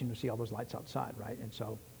lights, see all those lights outside, right? And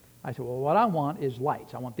so I said, well, what I want is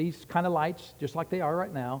lights. I want these kind of lights, just like they are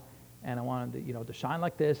right now. and I want them to, to shine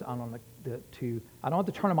like this. I don't want I don't have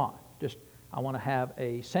to turn them on. Just I want to have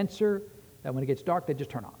a sensor that when it gets dark, they just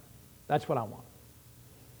turn on. That's what I want.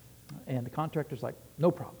 And the contractor's like,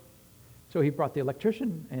 no problem. So he brought the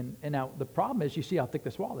electrician, and now the problem is, you see how thick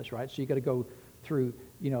this wall is, right? So you got to go through,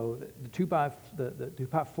 the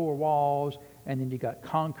 2x4 walls, and then you got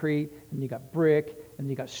concrete, and you got brick, and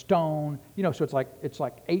you got stone. So it's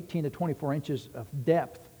like 18 to 24 inches of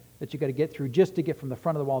depth that you got to get through just to get from the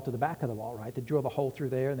front of the wall to the back of the wall, right? To drill the hole through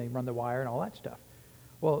there, and they run the wire and all that stuff.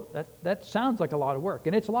 Well, that sounds like a lot of work,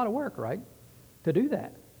 and it's a lot of work, right? To do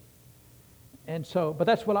that. And so, but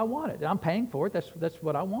that's what I wanted. I'm paying for it. That's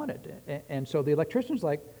what I wanted. And so the electrician's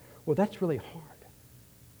like, well, that's really hard.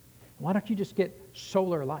 Why don't you just get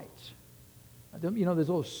solar lights? There's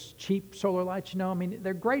little cheap solar lights, I mean,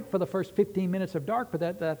 they're great for the first 15 minutes of dark, but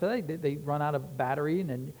after that, they run out of battery,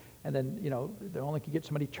 and then, they only can get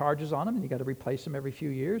so many charges on them, and you got to replace them every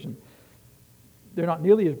few years, and they're not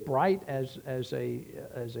nearly as bright as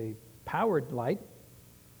a powered light.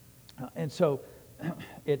 And so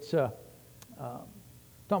it's not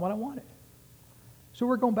what I wanted. So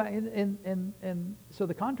we're going back, and so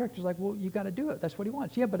the contractor's like, well, you got to do it. That's what he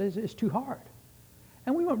wants. Yeah, but it's too hard.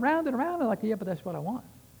 And we went round and around, and like, yeah, but that's what I want.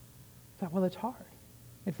 I thought, well, it's hard.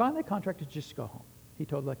 And finally, the contractor just go home. He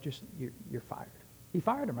told the electrician, you're fired. He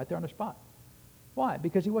fired him right there on the spot. Why?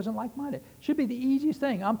 Because he wasn't like-minded. Should be the easiest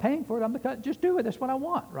thing. I'm paying for it. I'm the cut. Just do it. That's what I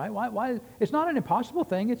want, right? Why? It's not an impossible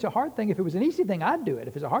thing. It's a hard thing. If it was an easy thing, I'd do it.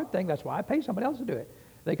 If it's a hard thing, that's why I pay somebody else to do it.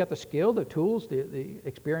 They got the skill, the tools, the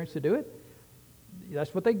experience to do it.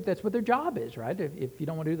 That's what their job is, right? If you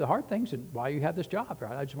don't want to do the hard things, then why you have this job,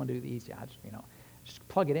 right? I just want to do the easy. Just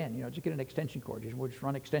plug it in. Just get an extension cord. We'll just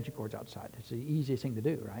run extension cords outside. It's the easiest thing to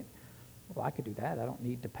do, right? Well, I could do that. I don't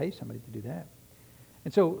need to pay somebody to do that.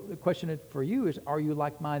 And so the question for you is: are you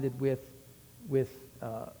like-minded with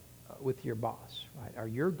your boss? Right? Are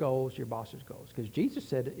your goals your boss's goals? Because Jesus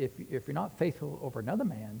said, if you're not faithful over another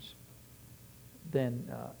man's, then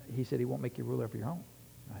he said he won't make you ruler over your own.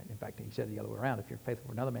 Right? In fact, he said it the other way around. If you're faithful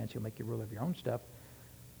for another man's, he'll make you ruler over your own stuff.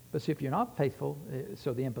 But see, if you're not faithful,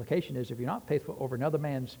 so the implication is, if you're not faithful over another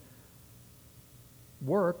man's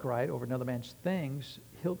work, right, over another man's things,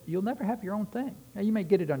 you'll never have your own thing. Now, you may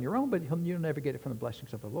get it on your own, but you'll never get it from the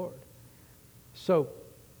blessings of the Lord. So,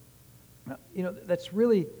 that's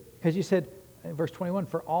really, because you said in verse 21,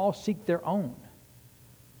 for all seek their own,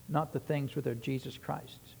 not the things which are Jesus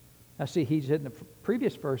Christ. Now, see, he said in the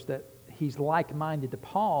previous verse that he's like-minded to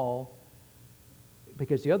Paul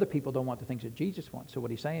because the other people don't want the things that Jesus wants. So what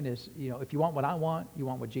he's saying is, if you want what I want, you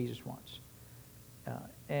want what Jesus wants.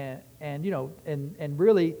 And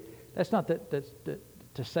really, that's not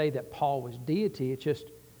to say that Paul was deity. It's just,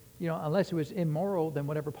 unless it was immoral, then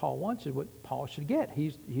whatever Paul wants is what Paul should get.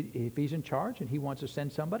 If he's in charge and he wants to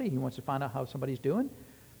send somebody, he wants to find out how somebody's doing,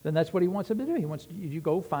 then that's what he wants him to do. He wants you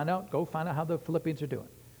go find out how the Philippians are doing,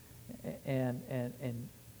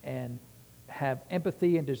 and have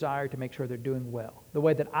empathy and desire to make sure they're doing well, the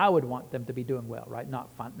way that I would want them to be doing well, right?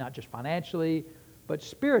 Not just financially, but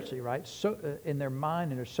spiritually, right? So in their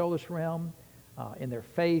mind, in their soulless realm, in their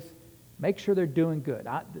faith, make sure they're doing good.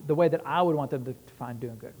 The way that I would want them to find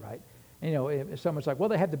doing good, right? And, if someone's like, well,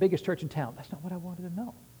 they have the biggest church in town. That's not what I wanted to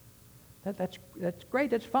know. That's great.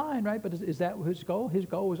 That's fine, right? But is that his goal? His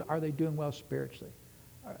goal is, are they doing well spiritually?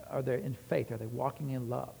 Are they in faith? Are they walking in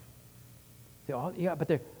love? Yeah, but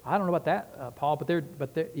I don't know about that, Paul. But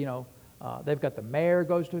they've got the mayor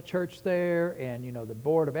goes to a church there, and the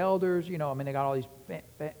board of elders. They got all these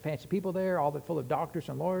fancy people there, all full of doctors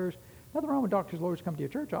and lawyers. Nothing wrong with doctors and lawyers come to your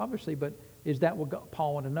church, obviously, but is that what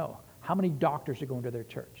Paul wanted to know? How many doctors are going to their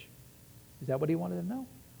church? Is that what he wanted to know?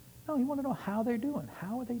 No, he wanted to know how they're doing.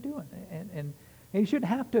 How are they doing? And you shouldn't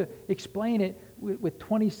have to explain it with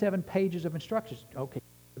 27 pages of instructions. Okay,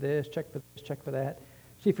 this, check for this, check for that.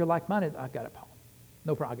 See, if you're like-minded, I got it, Paul.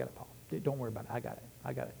 No problem, I got it, Paul. Don't worry about it. I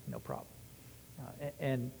got it. No problem.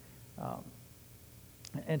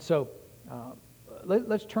 So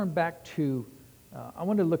let's turn back to, I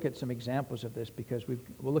want to look at some examples of this, because we'll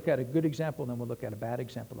look at a good example, and then we'll look at a bad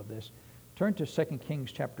example of this. Turn to 2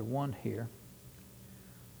 Kings chapter 1 here.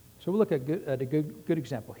 So we'll look at a good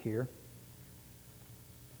example here.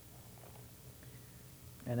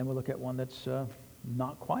 And then we'll look at one that's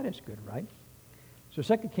not quite as good, right? So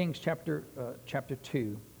 2 Kings chapter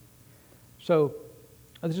 2. So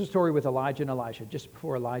this is a story with Elijah and Elisha, just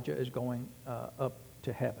before Elijah is going up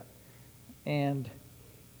to heaven. And,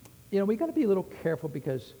 we got to be a little careful,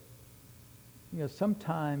 because,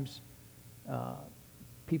 sometimes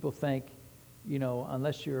people think,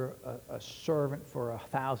 unless you're a servant for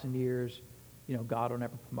 1,000 years, God will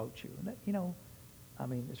never promote you. And I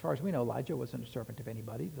mean, as far as we know, Elijah wasn't a servant of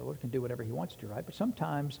anybody. The Lord can do whatever he wants to, right? But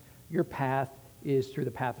sometimes your path is through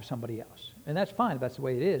the path of somebody else. And that's fine. That's the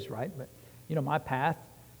way it is, right? But, my path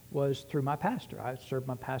was through my pastor. I served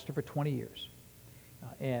my pastor for 20 years.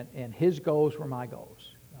 And his goals were my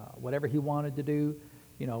goals. Whatever he wanted to do,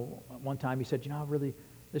 one time he said,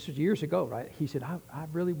 this was years ago, right? He said, I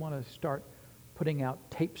really want to start putting out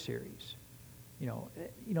tape series.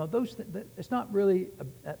 It's not really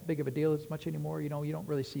that big of a deal as much anymore. You don't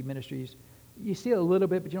really see ministries. You see it a little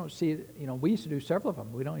bit, but you don't see it. We used to do several of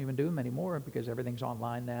them. We don't even do them anymore because everything's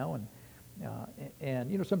online now.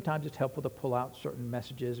 And sometimes it's helpful to pull out certain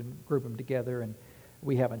messages and group them together. And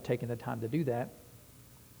we haven't taken the time to do that.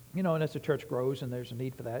 And as the church grows and there's a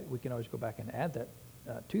need for that, we can always go back and add that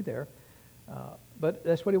to there. But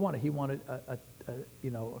that's what he wanted. He wanted a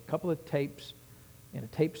couple of tapes in a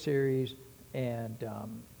tape series. And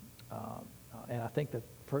I think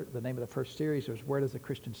the name of the first series was "Where Does the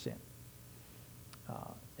Christian Sin?"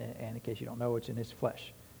 And in case you don't know, it's in his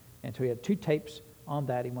flesh. And so he had 2 tapes on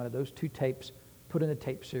that. He wanted those 2 tapes put in a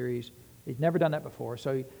tape series. He'd never done that before.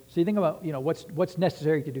 So you think about what's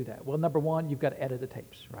necessary to do that. Well, number one, you've got to edit the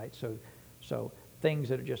tapes, right? So things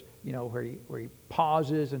that are just where he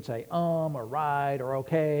pauses and say or right or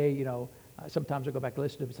okay. Sometimes I go back and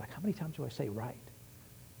listen to it. It's like, how many times do I say right?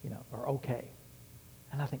 Or okay.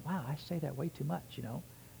 And I think, wow, I say that way too much,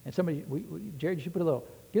 And somebody, Jared, you should get a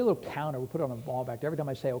little counter. We put it on the wall back there. Every time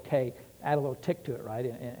I say okay, add a little tick to it, right?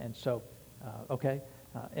 And so, okay.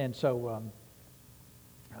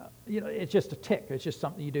 It's just a tick. It's just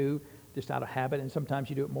something you do just out of habit, and sometimes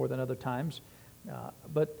you do it more than other times.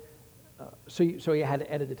 So you had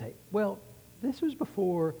to edit the tape. Well, this was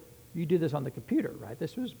before you did this on the computer, right?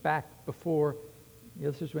 This was back before,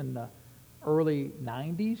 this was in the early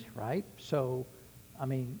 90s, right? So,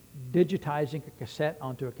 digitizing a cassette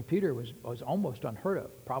onto a computer was almost unheard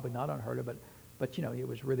of. Probably not unheard of, but it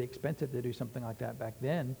was really expensive to do something like that back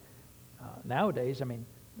then. Nowadays,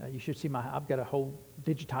 you should see I've got a whole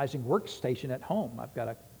digitizing workstation at home. I've got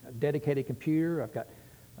a dedicated computer. I've got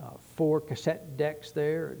 4 cassette decks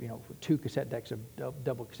there, 2 cassette decks of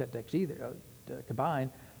double cassette decks either combined.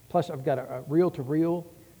 Plus, I've got a reel-to-reel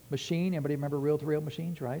machine. Anybody remember reel-to-reel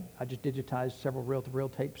machines, right? I just digitized several reel-to-reel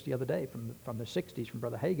tapes the other day from the 60s from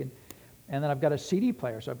Brother Hagin. And then I've got a CD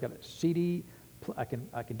player. So I've got a CD. I can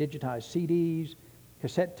digitize CDs,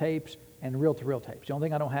 cassette tapes, and reel-to-reel tapes. The only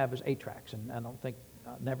thing I don't have is 8-tracks. And I don't think,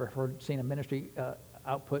 I've never seen a ministry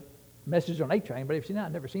output messages on 8-track. Anybody ever seen that?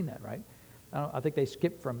 I've never seen that, right? I think they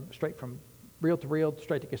skip straight from reel-to-reel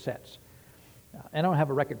straight to cassettes. And I don't have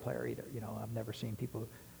a record player either. I've never seen people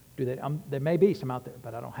do that. There may be some out there,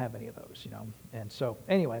 but I don't have any of those, And so,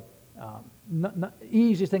 anyway,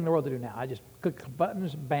 easiest thing in the world to do now. I just click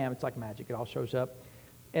buttons, bam, it's like magic. It all shows up.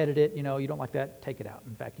 Edit it, you don't like that, take it out.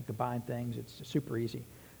 In fact, you combine things. It's super easy.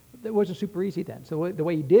 It wasn't super easy then. So the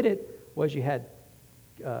way you did it was you had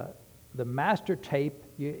the master tape.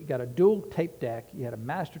 You got a dual tape deck. You had a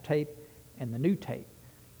master tape and the new tape.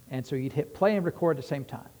 And so you'd hit play and record at the same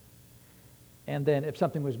time. And then if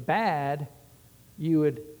something was bad, you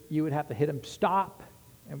would have to hit them stop,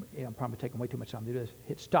 and I'm probably taking way too much time to do this.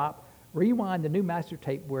 Hit stop, rewind the new master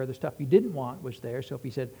tape where the stuff you didn't want was there. So if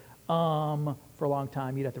you said for a long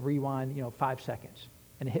time, you'd have to rewind 5 seconds,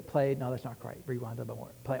 and hit play. No, that's not correct. Rewind a little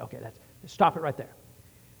more. Play. Okay, stop it right there.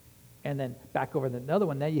 And then back over to another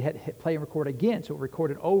one. Now you had to hit play and record again, so it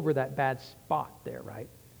recorded over that bad spot there, right?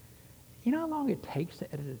 You know how long it takes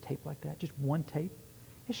to edit a tape like that? Just one tape.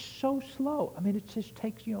 It's so slow. It just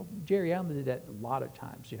takes, Jerry Allen did that a lot of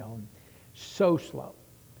times, and so slow.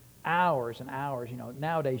 Hours and hours,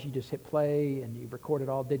 Nowadays you just hit play and you record it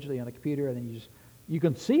all digitally on the computer, and then you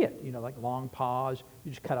can see it, like long pause.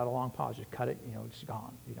 You just cut out a long pause, just cut it, it's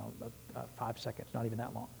gone, 5 seconds, not even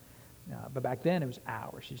that long. But back then it was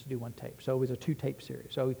hours. You used to do one tape. So it was a 2-tape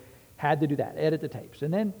series. So we had to do that, edit the tapes.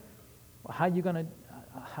 And then how are you going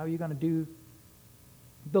to do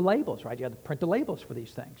the labels, right? You had to print the labels for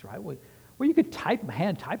these things, right? Well, you could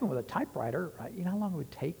hand type them with a typewriter, right? You know how long it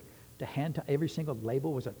would take to hand type? Every single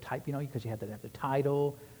label was a type, because you had to have the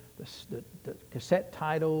title, the cassette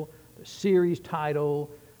title, the series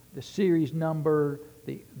title, the series number,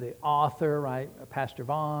 the author, right? Pastor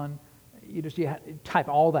Vaughn. You had to type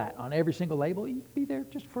all that on every single label. You'd be there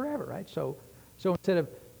just forever, right? So instead of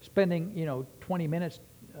spending 20 minutes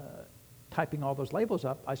typing all those labels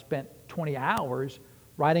up, I spent 20 hours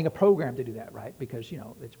writing a program to do that, right? Because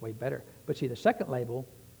it's way better. But see, the second label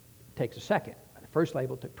takes a second. The first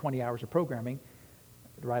label took 20 hours of programming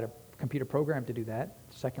to write a computer program to do that.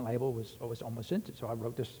 The second label was almost instant. So I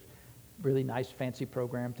wrote this really nice, fancy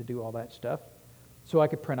program to do all that stuff, so I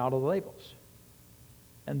could print out all the labels.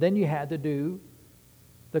 And then you had to do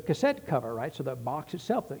the cassette cover, right? So the box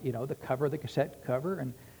itself, the cover of the cassette cover,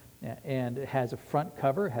 and it has a front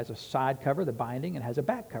cover, it has a side cover, the binding, and it has a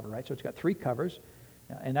back cover, right? So it's got 3 covers,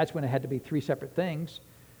 and that's when it had to be 3 separate things.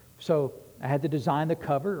 So I had to design the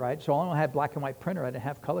cover, right? So I only had black and white printer. I didn't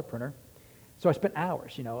have color printer. So I spent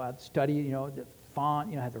hours, I'd study, the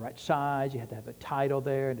font, had the right size. You had to have the title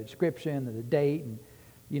there, and the description, and the date, and,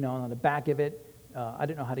 and on the back of it, I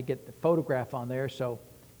didn't know how to get the photograph on there, so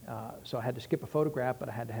I had to skip a photograph, but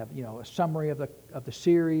I had to have, a summary of the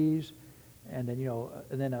series, and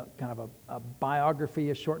then, a kind of a biography,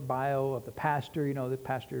 a short bio of the pastor. The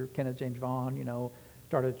pastor Kenneth James Vaughn,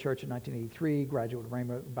 started a church in 1983, graduated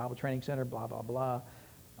Rhema Bible Training Center, blah blah blah,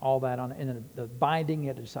 all that on. And then the binding, you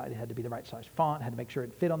had to decide it had to be the right size font, had to make sure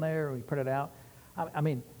it fit on there. And we printed it out. I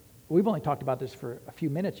mean, we've only talked about this for a few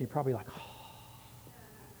minutes. And you're probably like,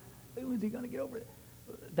 when is he going to get over it?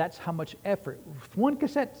 That's how much effort. One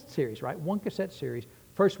cassette series, right? One cassette series.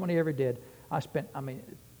 First one he ever did. I spent,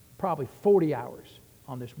 probably 40 hours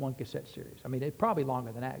on this one cassette series. It's probably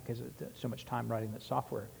longer than that because so much time writing that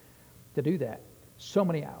software to do that. So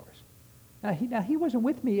many hours. Now he wasn't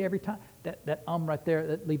with me every time. That right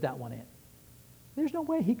there, leave that one in. There's no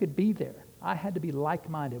way he could be there. I had to be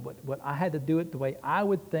like-minded. What I had to do it the way I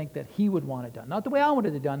would think that he would want it done. Not the way I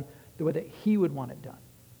wanted it done, the way that he would want it done.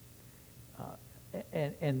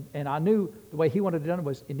 And I knew the way he wanted it done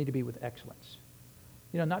was it needed to be with excellence.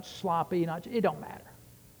 Not sloppy, it don't matter.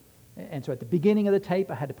 And so at the beginning of the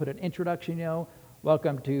tape, I had to put an introduction,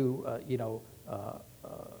 welcome to,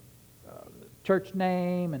 church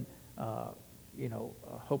name, and,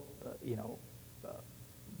 hope,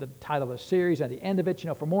 the title of the series. At the end of it,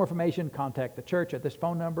 for more information, contact the church at this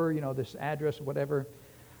phone number, this address, whatever.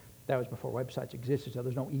 That was before websites existed, so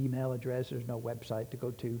there's no email address, there's no website to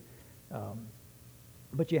go to.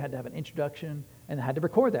 But you had to have an introduction, and I had to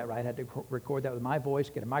record that, right? I had to record that with my voice,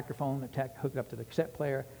 get a microphone, hook it up to the cassette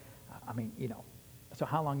player. So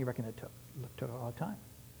how long you reckon it took? It took a lot of time.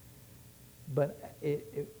 But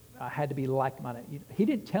I had to be like-minded. He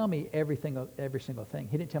didn't tell me every single thing.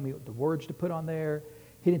 He didn't tell me what the words to put on there.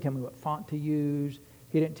 He didn't tell me what font to use.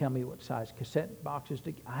 He didn't tell me what size cassette boxes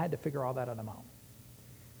to. I had to figure all that out on my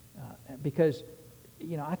own. Because,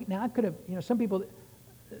 I could have, some people,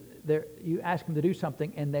 you ask them to do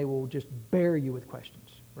something and they will just bury you with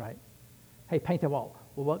questions, right? Hey, paint the wall.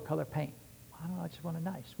 Well, what color paint? I don't know. I just want it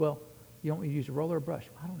nice. Well, you want me to use a roller or brush?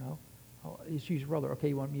 I don't know. Oh, just use a roller. Okay,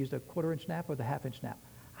 you want me to use the 1/4-inch snap or the 1/2-inch snap?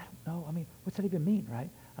 I don't know. What's that even mean,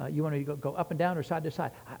 right? You want me to go up and down or side to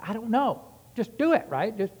side? I don't know. Just do it,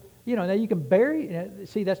 right? Just, now you can bury.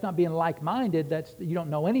 See, that's not being like-minded. That's, you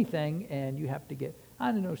don't know anything, and you have to get.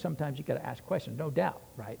 I don't know. Sometimes you got to ask questions, no doubt,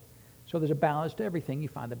 right? So there's a balance to everything. You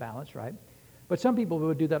find the balance, right? But some people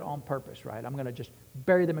would do that on purpose, right? I'm going to just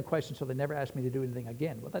bury them in questions so they never ask me to do anything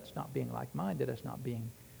again. Well, that's not being like-minded. That's not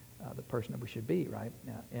being the person that we should be, right?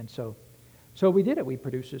 And so we did it. We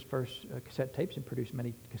produced his first cassette tapes and produced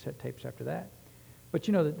many cassette tapes after that. But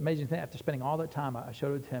the amazing thing, after spending all that time, I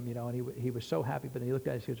showed it to him, and he was so happy. But then he looked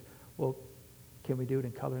at it and he goes, well, can we do it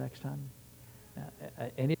in color next time?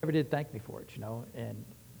 And he never did thank me for it, and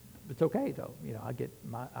it's okay, though.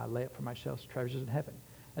 I lay up for myself treasures in heaven.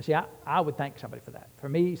 And see, I would thank somebody for that. For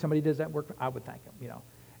me, somebody does that work, I would thank them,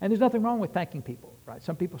 And there's nothing wrong with thanking people, right?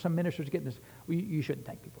 Some ministers get this, you shouldn't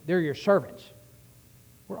thank people. They're your servants.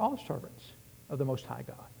 We're all servants of the Most High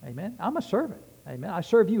God. Amen? I'm a servant. Amen? I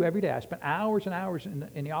serve you every day. I spent hours and hours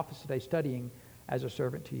in the office today studying as a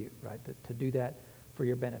servant to you, right? To do that for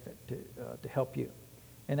your benefit, to help you.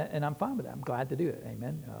 And I'm fine with that. I'm glad to do it.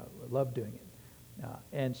 Amen? Love doing it.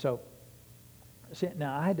 And so, see,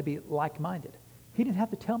 now I had to be like-minded. He didn't have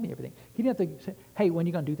to tell me everything. He didn't have to say, hey, when are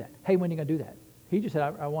you going to do that? Hey, when are you going to do that? He just said,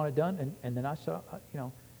 I want it done. And then I saw, he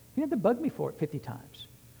didn't have to bug me for it 50 times.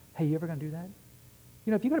 Hey, you ever going to do that?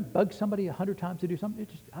 If you're going to bug somebody 100 times to do something,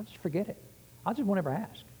 I'll just forget it. I just won't ever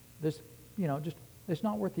ask. It's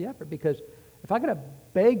not worth the effort, because if I got to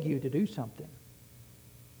beg you to do something,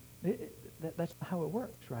 that's not how it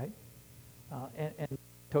works, right? And I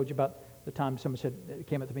told you about the time someone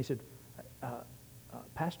came up to me and said,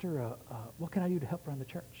 Pastor, what can I do to help run the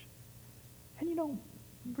church? And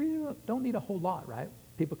really don't need a whole lot, right?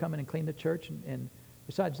 People come in and clean the church, and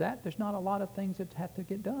besides that, there's not a lot of things that have to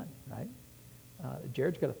get done, right?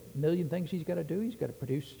 Jared's got a million things he's got to do. He's got to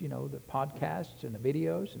produce, the podcasts and the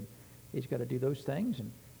videos, and he's got to do those things.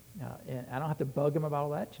 And I don't have to bug him about all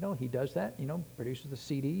that. He does that. Produces the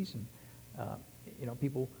CDs, and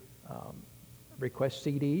people request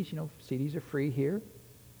CDs. CDs are free here.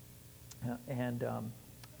 And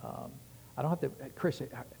I don't have to. Chris,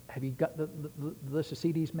 have you got the list of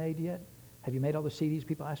CDs made yet? Have you made all the CDs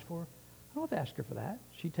people asked for? I don't have to ask her for that.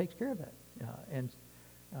 She takes care of that.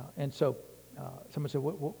 And so someone said,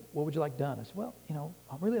 what would you like done? I said, well,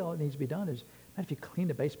 really all it needs to be done is, not if you clean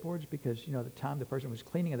the baseboards, because, the time the person was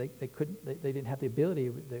cleaning it, they didn't have the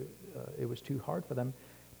ability, it was too hard for them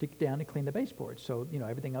to get down and clean the baseboards. So,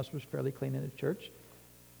 everything else was fairly clean in the church,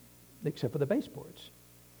 except for the baseboards.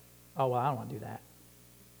 Oh, well, I don't want to do that.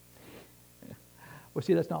 Well,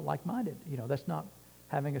 see, that's not like-minded. That's not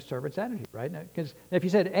having a servant's attitude, right? Because if you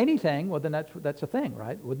said anything, well, then that's a thing,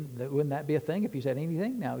 right? Wouldn't that be a thing if you said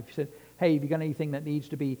anything? Now, if you said, hey, have you got anything that needs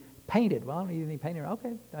to be painted? Well, I don't need any painting.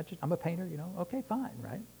 Okay, I'm a painter, Okay, fine,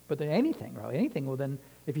 right? But then anything, right? Anything, well, then,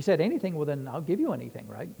 if you said anything, well, then I'll give you anything,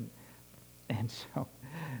 right? And so,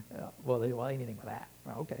 well, anything with that.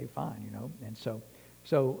 Well, okay, fine, And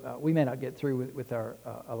so we may not get through with our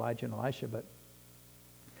Elijah and Elisha, but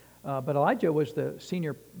Elijah was the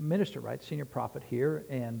senior minister, right? Senior prophet here.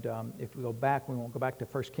 And if we won't go back to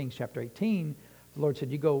 1 Kings chapter 18, the Lord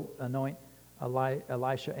said, you go anoint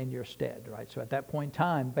Elisha in your stead, right? So at that point in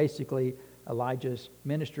time, basically, Elijah's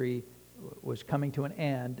ministry was coming to an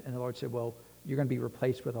end, and the Lord said, well, you're going to be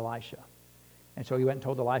replaced with Elisha. And so he went and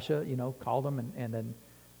told Elisha, called him, and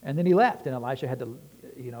then he left. And Elisha had to,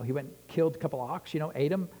 he went and killed a couple of ox, ate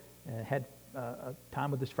them, and had a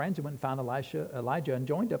time with his friends. He went and found Elijah and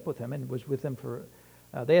joined up with him and was with him for,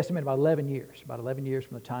 they estimate about 11 years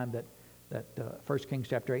from the time that 1 Kings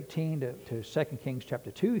chapter 18 to 2 Kings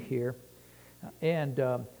chapter 2 here. And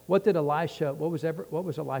what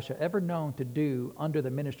was Elisha ever known to do under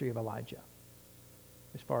the ministry of Elijah?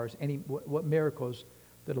 As far as what miracles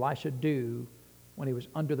did Elisha do when he was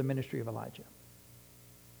under the ministry of Elijah?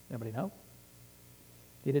 Anybody know?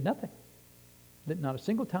 He did nothing. Not a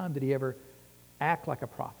single time did he ever act like a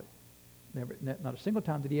prophet. Not a single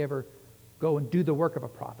time did he ever go and do the work of a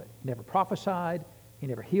prophet. He never prophesied. He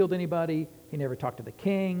never healed anybody. He never talked to the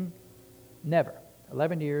king. Never.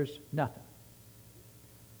 11 years, nothing.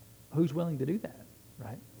 Who's willing to do that,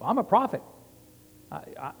 right? Well, I'm a prophet.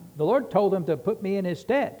 The Lord told him to put me in his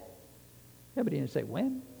stead. Yeah, but he didn't say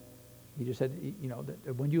when. He just said,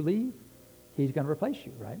 that when you leave, he's going to replace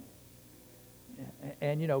you, right?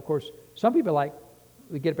 And, of course, some people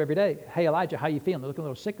we get up every day. Hey, Elijah, how you feeling? You're looking a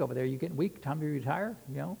little sick over there. You getting weak? Time to retire?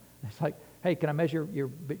 It's like, hey, can I measure your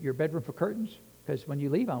bedroom for curtains? Because when you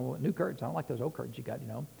leave, I want new curtains. I don't like those old curtains you got,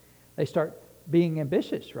 They start being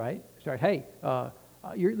ambitious, right? Hey,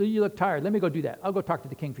 you look tired. Let me go do that. I'll go talk to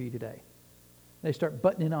the king for you today. They start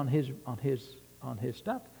buttoning on his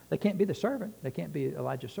stuff. They can't be the servant. They can't be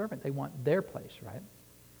Elijah's servant. They want their place, right?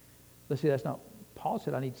 Let's see, that's not, Paul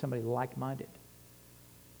said, I need somebody like-minded.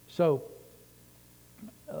 So,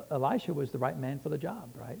 Elisha was the right man for the job,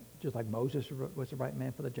 right? Just like Moses was the right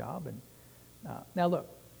man for the job. And now look,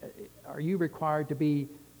 are you required to be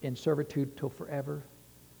in servitude till forever?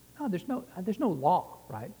 No, there's no law,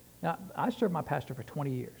 right? Now, I served my pastor for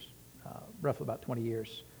 20 years, roughly about 20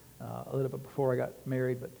 years, a little bit before I got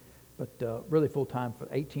married, but really full-time for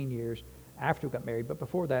 18 years after we got married. But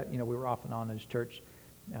before that, we were off and on in his church.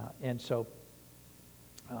 And so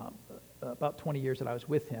about 20 years that I was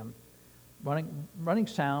with him, running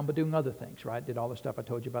sound, but doing other things, right? Did all the stuff I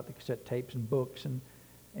told you about, the cassette tapes and books and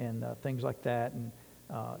things like that. And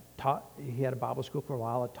taught. He had a Bible school for a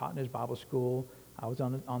while. I taught in his Bible school. I was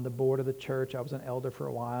on the board of the church. I was an elder for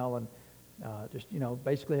a while, and just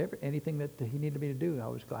basically anything that he needed me to do, I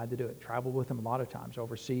was glad to do it. Traveled with him a lot of times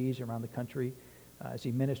overseas, around the country, as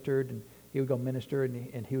he ministered, and he would go minister,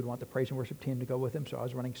 and he would want the praise and worship team to go with him. So I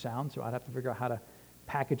was running sound, so I'd have to figure out how to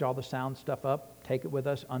package all the sound stuff up, take it with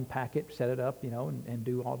us, unpack it, set it up, and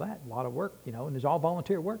do all that. A lot of work, and it's all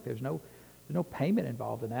volunteer work. There's no payment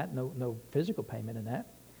involved in that, no physical payment in that,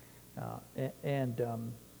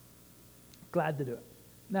 glad to do it.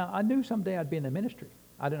 Now, I knew someday I'd be in the ministry.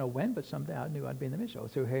 I don't know when, but someday I knew I'd be in the ministry.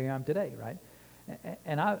 So here I am today, right?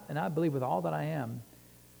 And I believe with all that I am,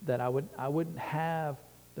 that I wouldn't have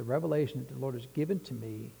the revelation that the Lord has given to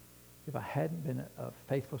me if I hadn't been a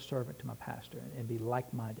faithful servant to my pastor and be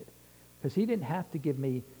like-minded. Because he didn't have to give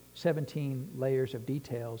me 17 layers of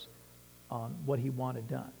details on what he wanted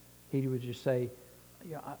done. He would just say,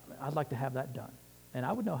 I'd like to have that done. And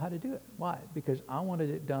I would know how to do it. Why? Because I wanted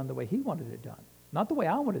it done the way he wanted it done. Not the way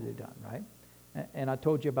I wanted it done, right? And I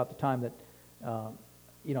told you about the time that,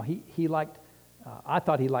 he liked, I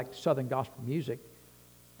thought he liked Southern gospel music.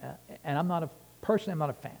 And I'm not a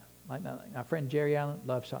fan. Like my friend Jerry Allen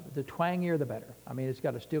loves something. The twangier, the better. I mean, it's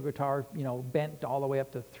got a steel guitar, bent all the way up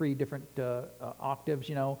to 3 different octaves,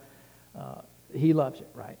 he loves it,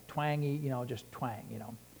 right? Twangy, just twang,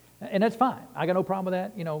 And that's fine. I got no problem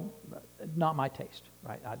with that, not my taste,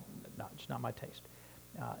 right? It's not my taste.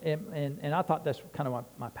 And I thought that's kind of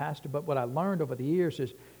my pastor. But what I learned over the years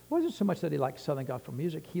is it wasn't so much that he liked Southern gospel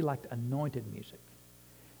music. He liked anointed music.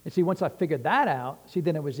 And see, once I figured that out,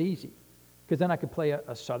 then it was easy. Because then I could play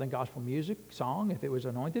a Southern gospel music song if it was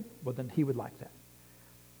anointed. Well, then he would like that.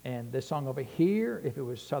 And this song over here, if it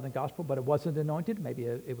was Southern gospel, but it wasn't anointed, maybe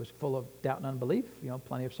it was full of doubt and unbelief.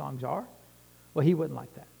 Plenty of songs are. Well, he wouldn't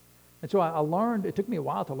like that. And so I learned, it took me a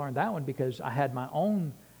while to learn that one because I had my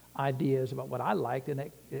own ideas about what I liked, and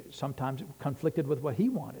it sometimes conflicted with what he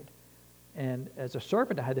wanted. And as a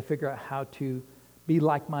servant, I had to figure out how to be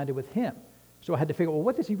like-minded with him. So I had to figure, well,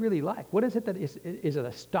 what does he really like? What is it that is it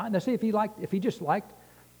a style? Now, see, if he just liked,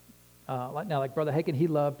 like Brother Hagin, he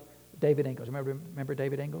loved David Ingalls. Remember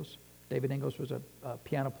David Ingalls? David Ingalls was a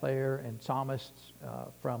piano player and psalmist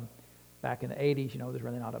from back in the 80s. There's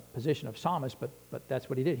really not a position of psalmist, but that's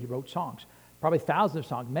what he did. He wrote songs. Probably thousands of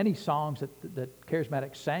songs. Many songs that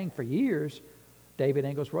Charismatics sang for years, David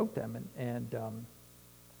Ingalls wrote them.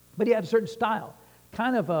 But he had a certain style.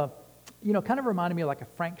 Kind of reminded me of like a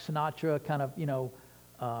Frank Sinatra kind of,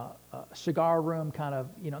 cigar room kind of,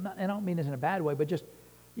 I don't mean this in a bad way, but just,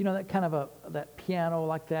 that kind of that piano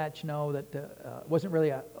like that, that wasn't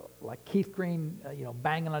really like Keith Green,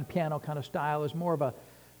 banging on piano kind of style. It was more of a,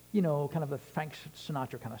 kind of a Frank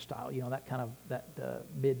Sinatra kind of style, that kind of,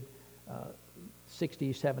 mid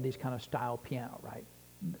 60s, 70s kind of style piano, right?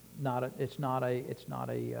 It's not an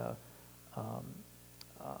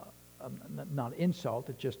insult.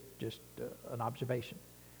 It's just an observation.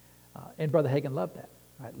 And Brother Hagin loved that,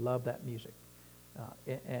 right? Loved that music.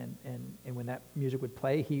 And when that music would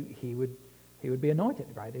play, he would be anointed,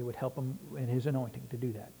 right? It would help him in his anointing to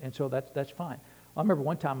do that. And so that's fine. I remember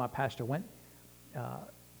one time my pastor went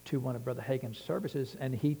to one of Brother Hagin's services,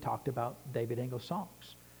 and he talked about David Ingalls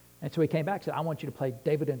songs. And so he came back and said, I want you to play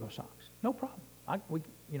David Ingalls songs. No problem. We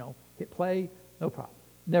hit play, no problem.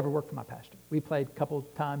 Never worked for my pastor. We played a couple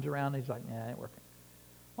times around, and he's like, nah, it ain't working.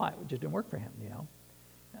 Why? It just didn't work for him,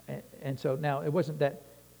 And so now it wasn't that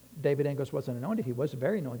David Ingalls wasn't anointed. He was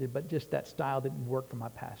very anointed, but just that style didn't work for my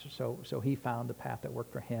pastor. So he found the path that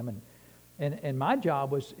worked for him. And my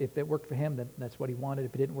job was, if it worked for him, then that's what he wanted.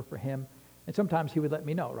 If it didn't work for him, and sometimes he would let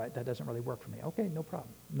me know, right? That doesn't really work for me. Okay, no problem.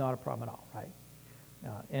 Not a problem at all, right?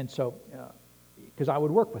 And so, because I would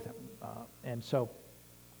work with him. And so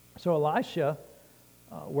Elisha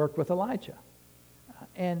worked with Elijah.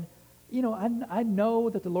 And, I know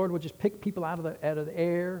that the Lord would just pick people out of the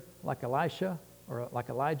air like Elisha or like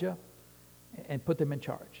Elijah and put them in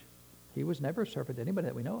charge. He was never a servant to anybody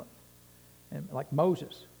that we know of. And like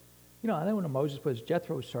Moses. I know Moses was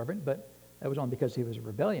Jethro's servant, but that was only because he was a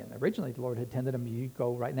rebellion. Originally, the Lord had tended him, you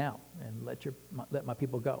go right now and let my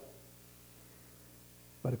people go.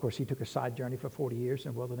 But of course, he took a side journey for 40 years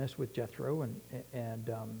in the wilderness with Jethro, and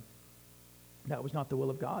that was not the will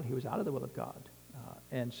of God. He was out of the will of God.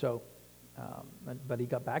 But he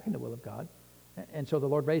got back in the will of God. And so the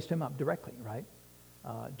Lord raised him up directly, right?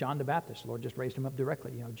 John the Baptist, the Lord just raised him up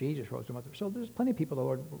directly. Jesus rose him up. So there's plenty of people the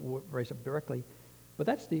Lord raised up directly. But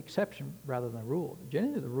that's the exception rather than the rule.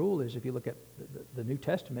 Generally, the rule is, if you look at the New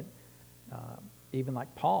Testament, even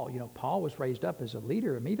like Paul, Paul was raised up as a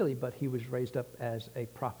leader immediately, but he was raised up as a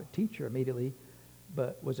prophet teacher immediately,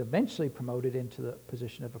 but was eventually promoted into the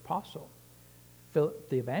position of apostle. Philip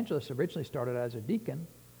the evangelist originally started as a deacon,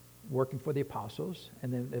 working for the apostles,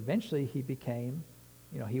 and then eventually he became,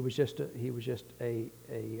 he was just a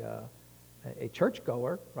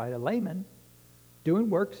churchgoer, right, a layman, doing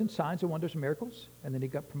works and signs and wonders and miracles, and then he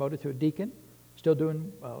got promoted to a deacon, still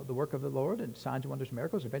doing the work of the Lord and signs and wonders and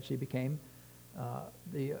miracles. Eventually he became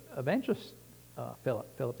the evangelist,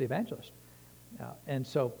 Philip the evangelist. And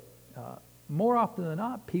so more often than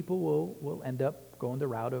not, people will end up going the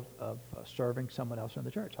route of serving someone else in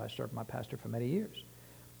the church. I served my pastor for many years.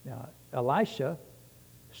 Elisha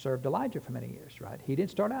served Elijah for many years, right? He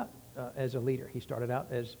didn't start out as a leader. He started out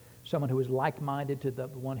as someone who was like-minded to the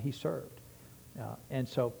one he served. And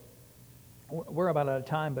so we're about out of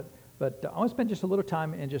time, but I want to spend just a little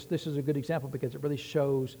time, and this is a good example because it really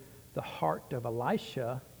shows the heart of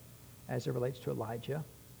Elisha as it relates to Elijah.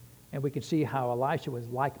 And we can see how Elisha was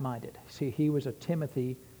like-minded. See, he was a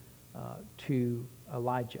Timothy to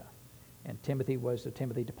Elijah, and Timothy was the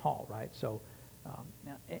Timothy to Paul, right? So, I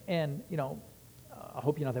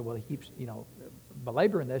hope you know that. Well, he keeps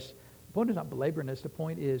belaboring this. The point is not belaboring this. The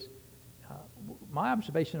point is, my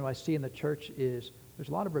observation, what I see in the church is there's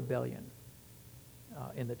a lot of rebellion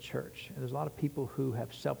in the church, and there's a lot of people who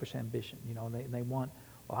have selfish ambition. And they want,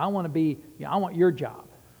 well, I want to be, I want your job.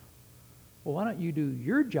 Well, why don't you do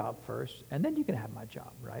your job first, and then you can have my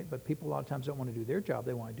job, right? But people a lot of times don't want to do their job;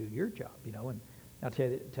 they want to do your job, And I'll tell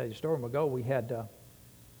you a story. A while ago, we had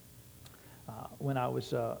when I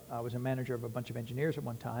was a manager of a bunch of engineers at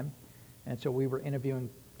one time, and so we were interviewing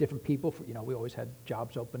different people. For, we always had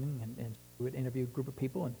jobs opening, and we would interview a group of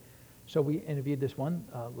people. And so we interviewed this one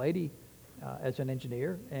lady as an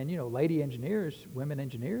engineer. And, lady engineers, women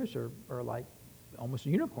engineers are like almost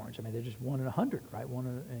unicorns. I mean, they're just 1 in 100, right? 1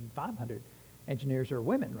 in 500 engineers are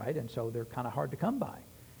women, right? And so they're kind of hard to come by.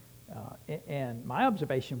 And my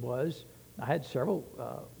observation was I had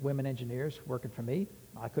several women engineers working for me.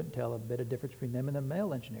 I couldn't tell a bit of difference between them and the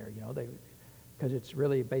male engineer, because it's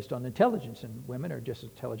really based on intelligence, and women are just as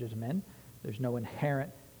intelligent as men. There's no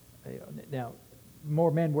inherent, now,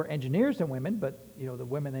 more men were engineers than women, but, the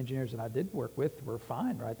women engineers that I did work with were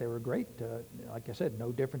fine, right? They were great. Like I said,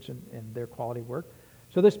 no difference in their quality of work.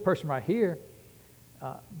 So this person right here,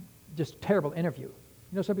 just terrible interview.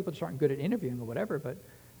 Some people just aren't good at interviewing or whatever, but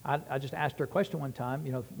I just asked her a question one time,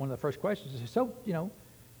 one of the first questions. I said, so,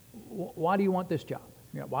 why do you want this job?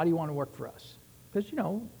 Why do you want to work for us? Because,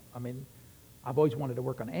 I've always wanted to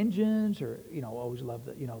work on engines, or, always loved,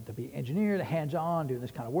 to be engineer, the hands-on, doing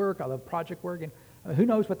this kind of work. I love project work. And who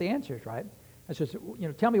knows what the answer is, right? I said,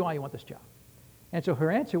 tell me why you want this job. And so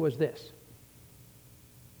her answer was this.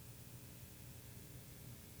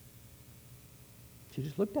 She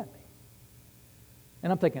just looked at me.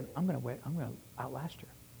 And I'm thinking, I'm going to outlast her.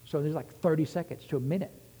 So there's like 30 seconds to a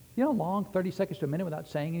minute. You know how long 30 seconds to a minute without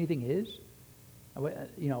saying anything is?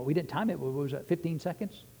 We didn't time it. What was it, 15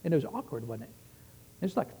 seconds? And it was awkward, wasn't it? It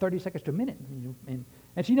was like 30 seconds to a minute.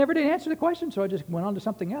 And she never did answer the question, so I just went on to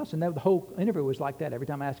something else. And the whole interview was like that. Every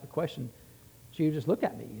time I asked a question, she would just look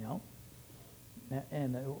at me,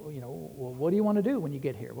 And, well, what do you want to do when you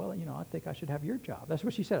get here? Well, I think I should have your job. That's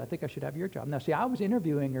what she said. I think I should have your job. Now, see, I was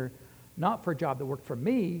interviewing her not for a job that worked for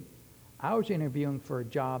me. I was interviewing for a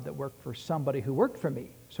job that worked for somebody who worked for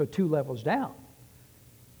me, so 2 levels down.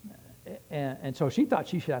 And so she thought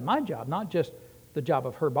she should have my job, not just the job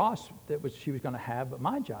of her boss she was going to have, but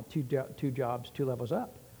my job, 2 jobs, 2 levels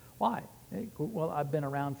up. Why? Well, I've been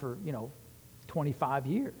around for, 25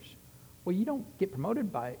 years. Well, you don't get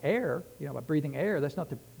promoted by air, by breathing air.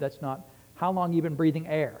 That's not how long you've been breathing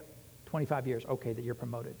air. 25 years, okay, that you're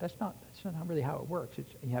promoted. That's not really how it works.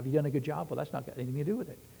 Have you done a good job? Well, that's not got anything to do with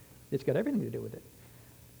it. It's got everything to do with it.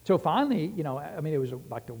 So finally, it was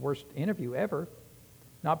like the worst interview ever.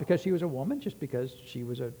 Not because she was a woman, just because she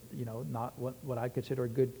was not what I consider a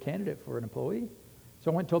good candidate for an employee.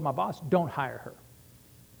 So I went and told my boss, don't hire her.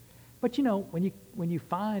 But when you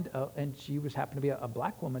find, and she happened to be a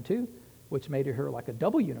black woman too, which made her like a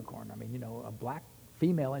double unicorn. A black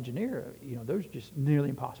female engineer, those are just nearly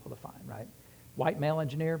impossible to find, right? White male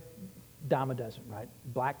engineer, dime a dozen, right?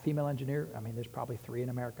 Black female engineer, there's probably 3 in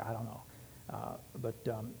America, I don't know.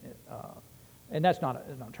 And that's not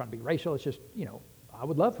trying to be racial, it's just, I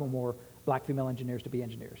would love for more black female engineers to be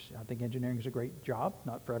engineers. I think engineering is a great job,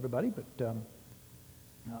 not for everybody, but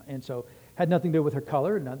and so had nothing to do with her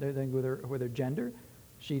color, nothing with her gender.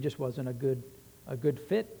 She just wasn't a good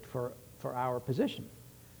fit for our position.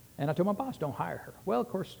 And I told my boss, don't hire her. Well, of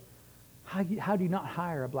course, how do you not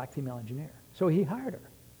hire a black female engineer? So he hired her,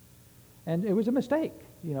 and it was a mistake.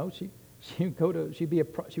 She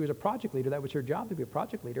was a project leader. That was her job, to be a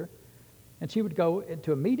project leader. And she would go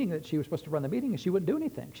into a meeting that she was supposed to run the meeting, and she wouldn't do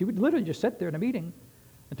anything. She would literally just sit there in a meeting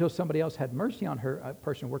until somebody else had mercy on her, a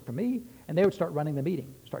person who worked for me, and they would start running the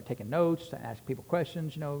meeting, start taking notes, ask people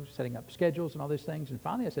questions, setting up schedules and all these things. And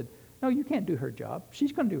finally I said, no, you can't do her job.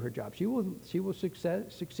 She's going to do her job. She will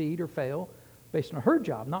succeed or fail based on her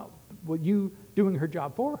job, not what you doing her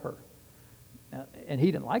job for her. And he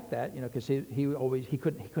didn't like that, because he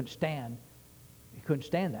couldn't stand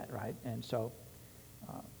that, right? And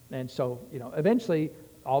so eventually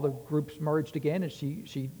all the groups merged again, and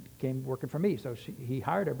she came working for me. So he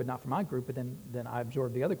hired her, but not for my group. But then I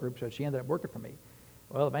absorbed the other group, so she ended up working for me.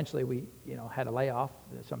 Well, eventually we had a layoff.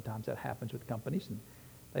 Sometimes that happens with companies, and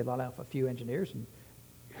they let off a few engineers. And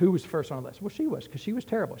who was first on the list? Well, she was, because she was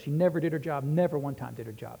terrible. She never did her job. Never one time did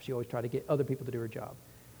her job. She always tried to get other people to do her job,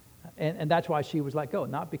 and that's why she was let go.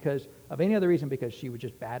 Not because of any other reason, because she was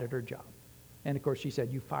just bad at her job. And of course, she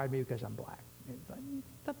said, "You fired me because I'm black."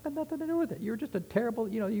 That's got nothing to do with it. You're just a terrible,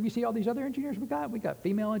 you see all these other engineers we got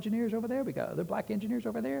female engineers over there, we got other black engineers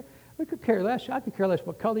over there. We could care less. I could care less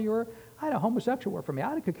what color you were. I had a homosexual work for me.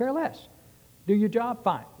 I could care less. Do your job,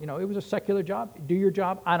 fine. It was a secular job. Do your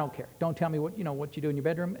job. I don't care. Don't tell me what you do in your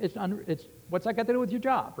bedroom. It's what's that got to do with your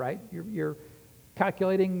job, right? You're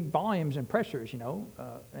calculating volumes and pressures,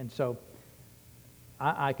 and so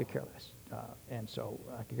I could care less. And so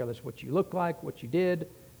I could care less what you look like, what you did.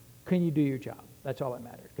 Can you do your job? That's all that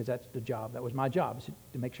mattered, because that's the job. That was my job,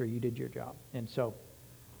 to make sure you did your job. And so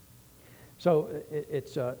So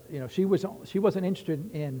it's she wasn't interested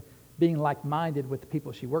in being like-minded with the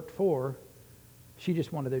people she worked for. She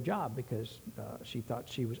just wanted their job because she thought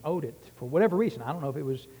she was owed it for whatever reason. I don't know if it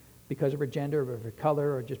was because of her gender or her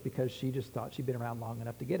color or just because she just thought she'd been around long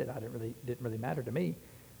enough to get it. Didn't really matter to me.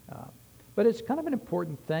 But it's kind of an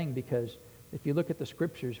important thing because if you look at the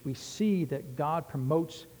scriptures, we see that God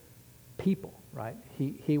promotes people, right?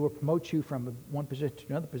 He will promote you from one position to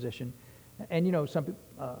another position. And some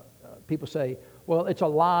people say, well, it's a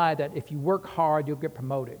lie that if you work hard, you'll get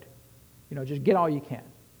promoted. Just get all you can.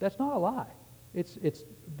 That's not a lie. It's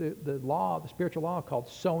the law, the spiritual law called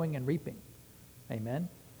sowing and reaping. Amen?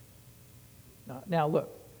 Now,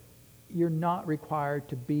 look, you're not required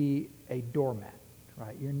to be a doormat,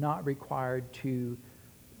 right? You're not required to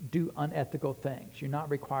do unethical things. You're not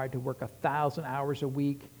required to work 1,000 hours a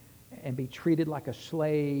week and be treated like a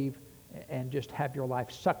slave and just have your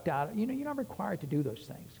life sucked out. You're not required to do those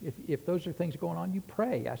things. If those are things going on, you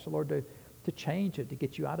pray. Ask the Lord to change it, to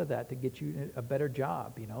get you out of that, to get you a better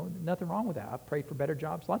job. Nothing wrong with that. I've prayed for better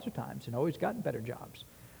jobs lots of times and always gotten better jobs.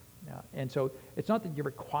 And so it's not that you're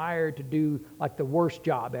required to do like the worst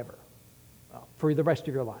job ever for the rest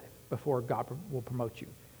of your life before God will promote you.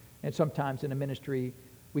 And sometimes in a ministry,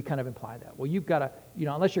 we kind of imply that. Well, you've got to,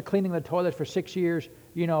 unless you're cleaning the toilets for 6 years,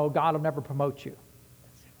 God will never promote you.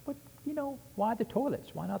 But, why the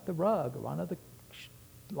toilets? Why not the rug? Or why not the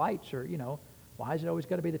lights? Or, why is it always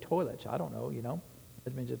got to be the toilets? I don't know,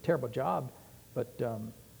 It means it's a terrible job. But,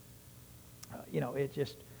 it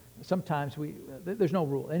just, sometimes there's no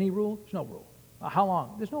rule. Any rule? There's no rule. How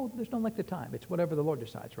long? There's no length of time. It's whatever the Lord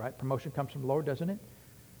decides, right? Promotion comes from the Lord, doesn't it?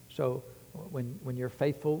 So when you're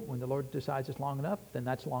faithful, when the Lord decides it's long enough, then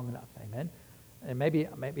that's long enough. Amen. And maybe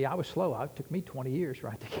I was slow. It took me 20 years,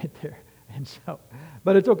 right, to get there. And so,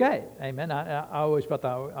 but it's okay. Amen. I always felt that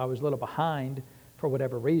I was a little behind for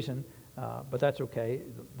whatever reason, but that's okay.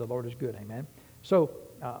 The Lord is good. Amen. So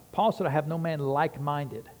Paul said, I have no man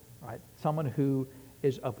like-minded, right? Someone who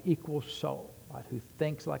is of equal soul, right? Who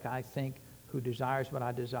thinks like I think, who desires what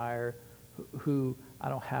I desire, who I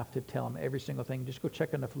don't have to tell them every single thing. Just go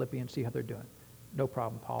check on the Philippians, see how they're doing. No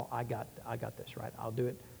problem, Paul. I got this, right? I'll do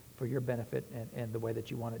it for your benefit and the way that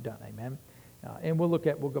you want it done. Amen. And we'll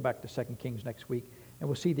go back to 2 Kings next week, and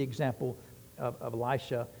we'll see the example of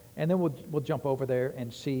Elisha, and then we'll jump over there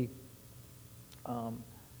and see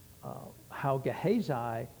how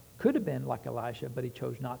Gehazi could have been like Elisha, but he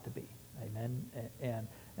chose not to be. Amen.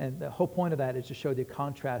 And the whole point of that is to show the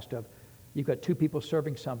contrast of you've got two people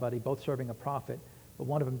serving somebody, both serving a prophet, but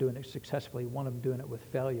one of them doing it successfully, one of them doing it with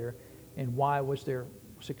failure. And why was there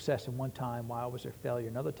success in one time? Why was there failure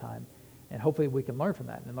another time? And hopefully we can learn from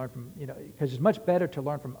that and learn from, because it's much better to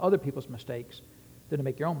learn from other people's mistakes than to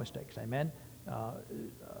make your own mistakes. Amen.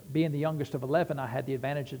 Being the youngest of 11, I had the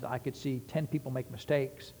advantage that I could see 10 people make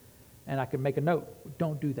mistakes and I could make a note.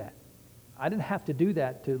 Don't do that. I didn't have to do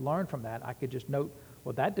that to learn from that. I could just note,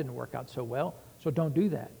 well, that didn't work out so well, so don't do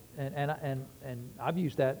that. And I've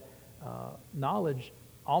used that knowledge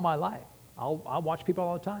all my life. I'll watch people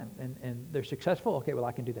all the time, and they're successful. Okay, well,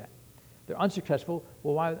 I can do that. They're unsuccessful.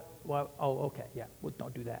 Well, why? Oh, okay, yeah. Well,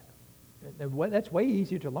 don't do that. That's way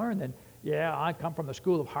easier to learn than, yeah, I come from the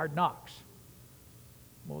school of hard knocks.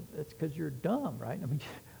 Well, that's because you're dumb, right? I mean,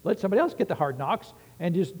 let somebody else get the hard knocks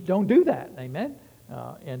and just don't do that. Amen.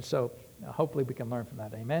 And so hopefully we can learn from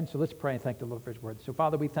that. Amen. So let's pray and thank the Lord for His word. So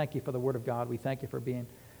Father, we thank you for the word of God. We thank you for being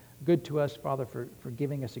good to us, Father, for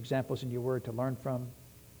giving us examples in your word to learn from.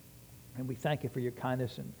 And we thank you for your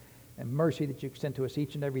kindness and mercy that you extend to us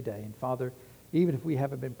each and every day. And Father, even if we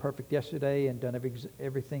haven't been perfect yesterday and done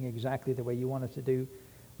everything exactly the way you want us to do,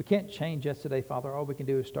 we can't change yesterday, Father. All we can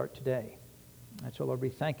do is start today. And so, Lord, we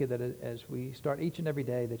thank you that as we start each and every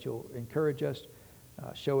day, that you'll encourage us,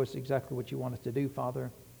 show us exactly what you want us to do, Father.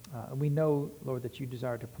 And we know, Lord, that you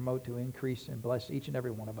desire to promote, to increase, and bless each and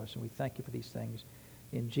every one of us. And we thank you for these things.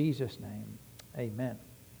 In Jesus' name, amen.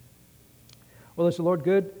 Well, is the Lord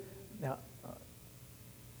good? Now,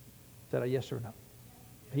 is that a yes or no?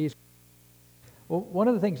 He's. Well, one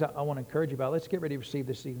of the things I want to encourage you about, let's get ready to receive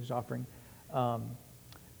this evening's offering.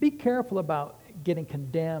 Be careful about getting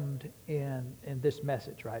condemned in this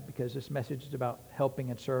message, right? Because this message is about helping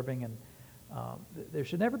and serving, and there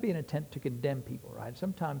should never be an intent to condemn people, right?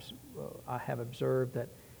 Sometimes I have observed that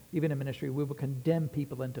even in ministry, we will condemn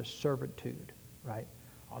people into servitude, right?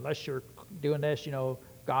 Unless you're doing this,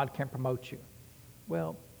 God can promote you.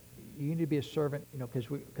 Well, you need to be a servant,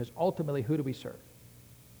 because ultimately, who do we serve?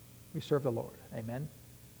 We serve the Lord, amen?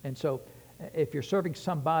 And so if you're serving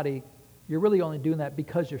somebody, you're really only doing that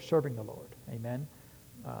because you're serving the Lord, amen?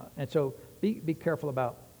 And so be careful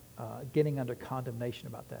about getting under condemnation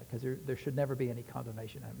about that, because there should never be any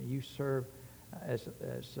condemnation. I mean, you serve as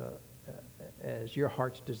your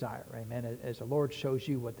heart's desire, amen, as the Lord shows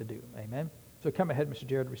you what to do, amen. So come ahead, Mr.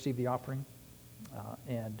 Jared, receive the offering,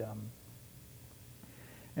 and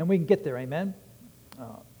we can get there, amen,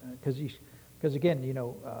 because again, you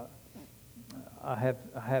know, I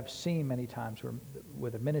have seen many times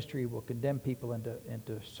where the ministry will condemn people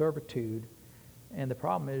into servitude, and the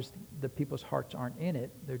problem is the people's hearts aren't in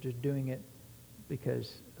it. They're just doing it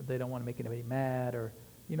because they don't want to make anybody mad, or,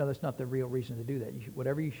 you know, that's not the real reason to do that.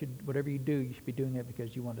 Whatever you do, you should be doing it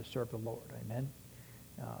because you want to serve the Lord, amen.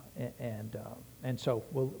 And so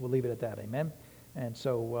we'll leave it at that, amen. And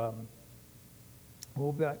so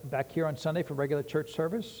we'll be back here on Sunday for regular church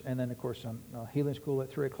service, and then of course on healing school at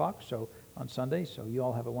 3:00. So on Sunday. So you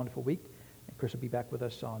all have a wonderful week. And Chris will be back with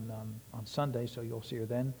us on Sunday, so you'll see her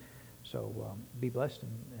then. So be blessed,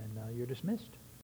 and you're dismissed.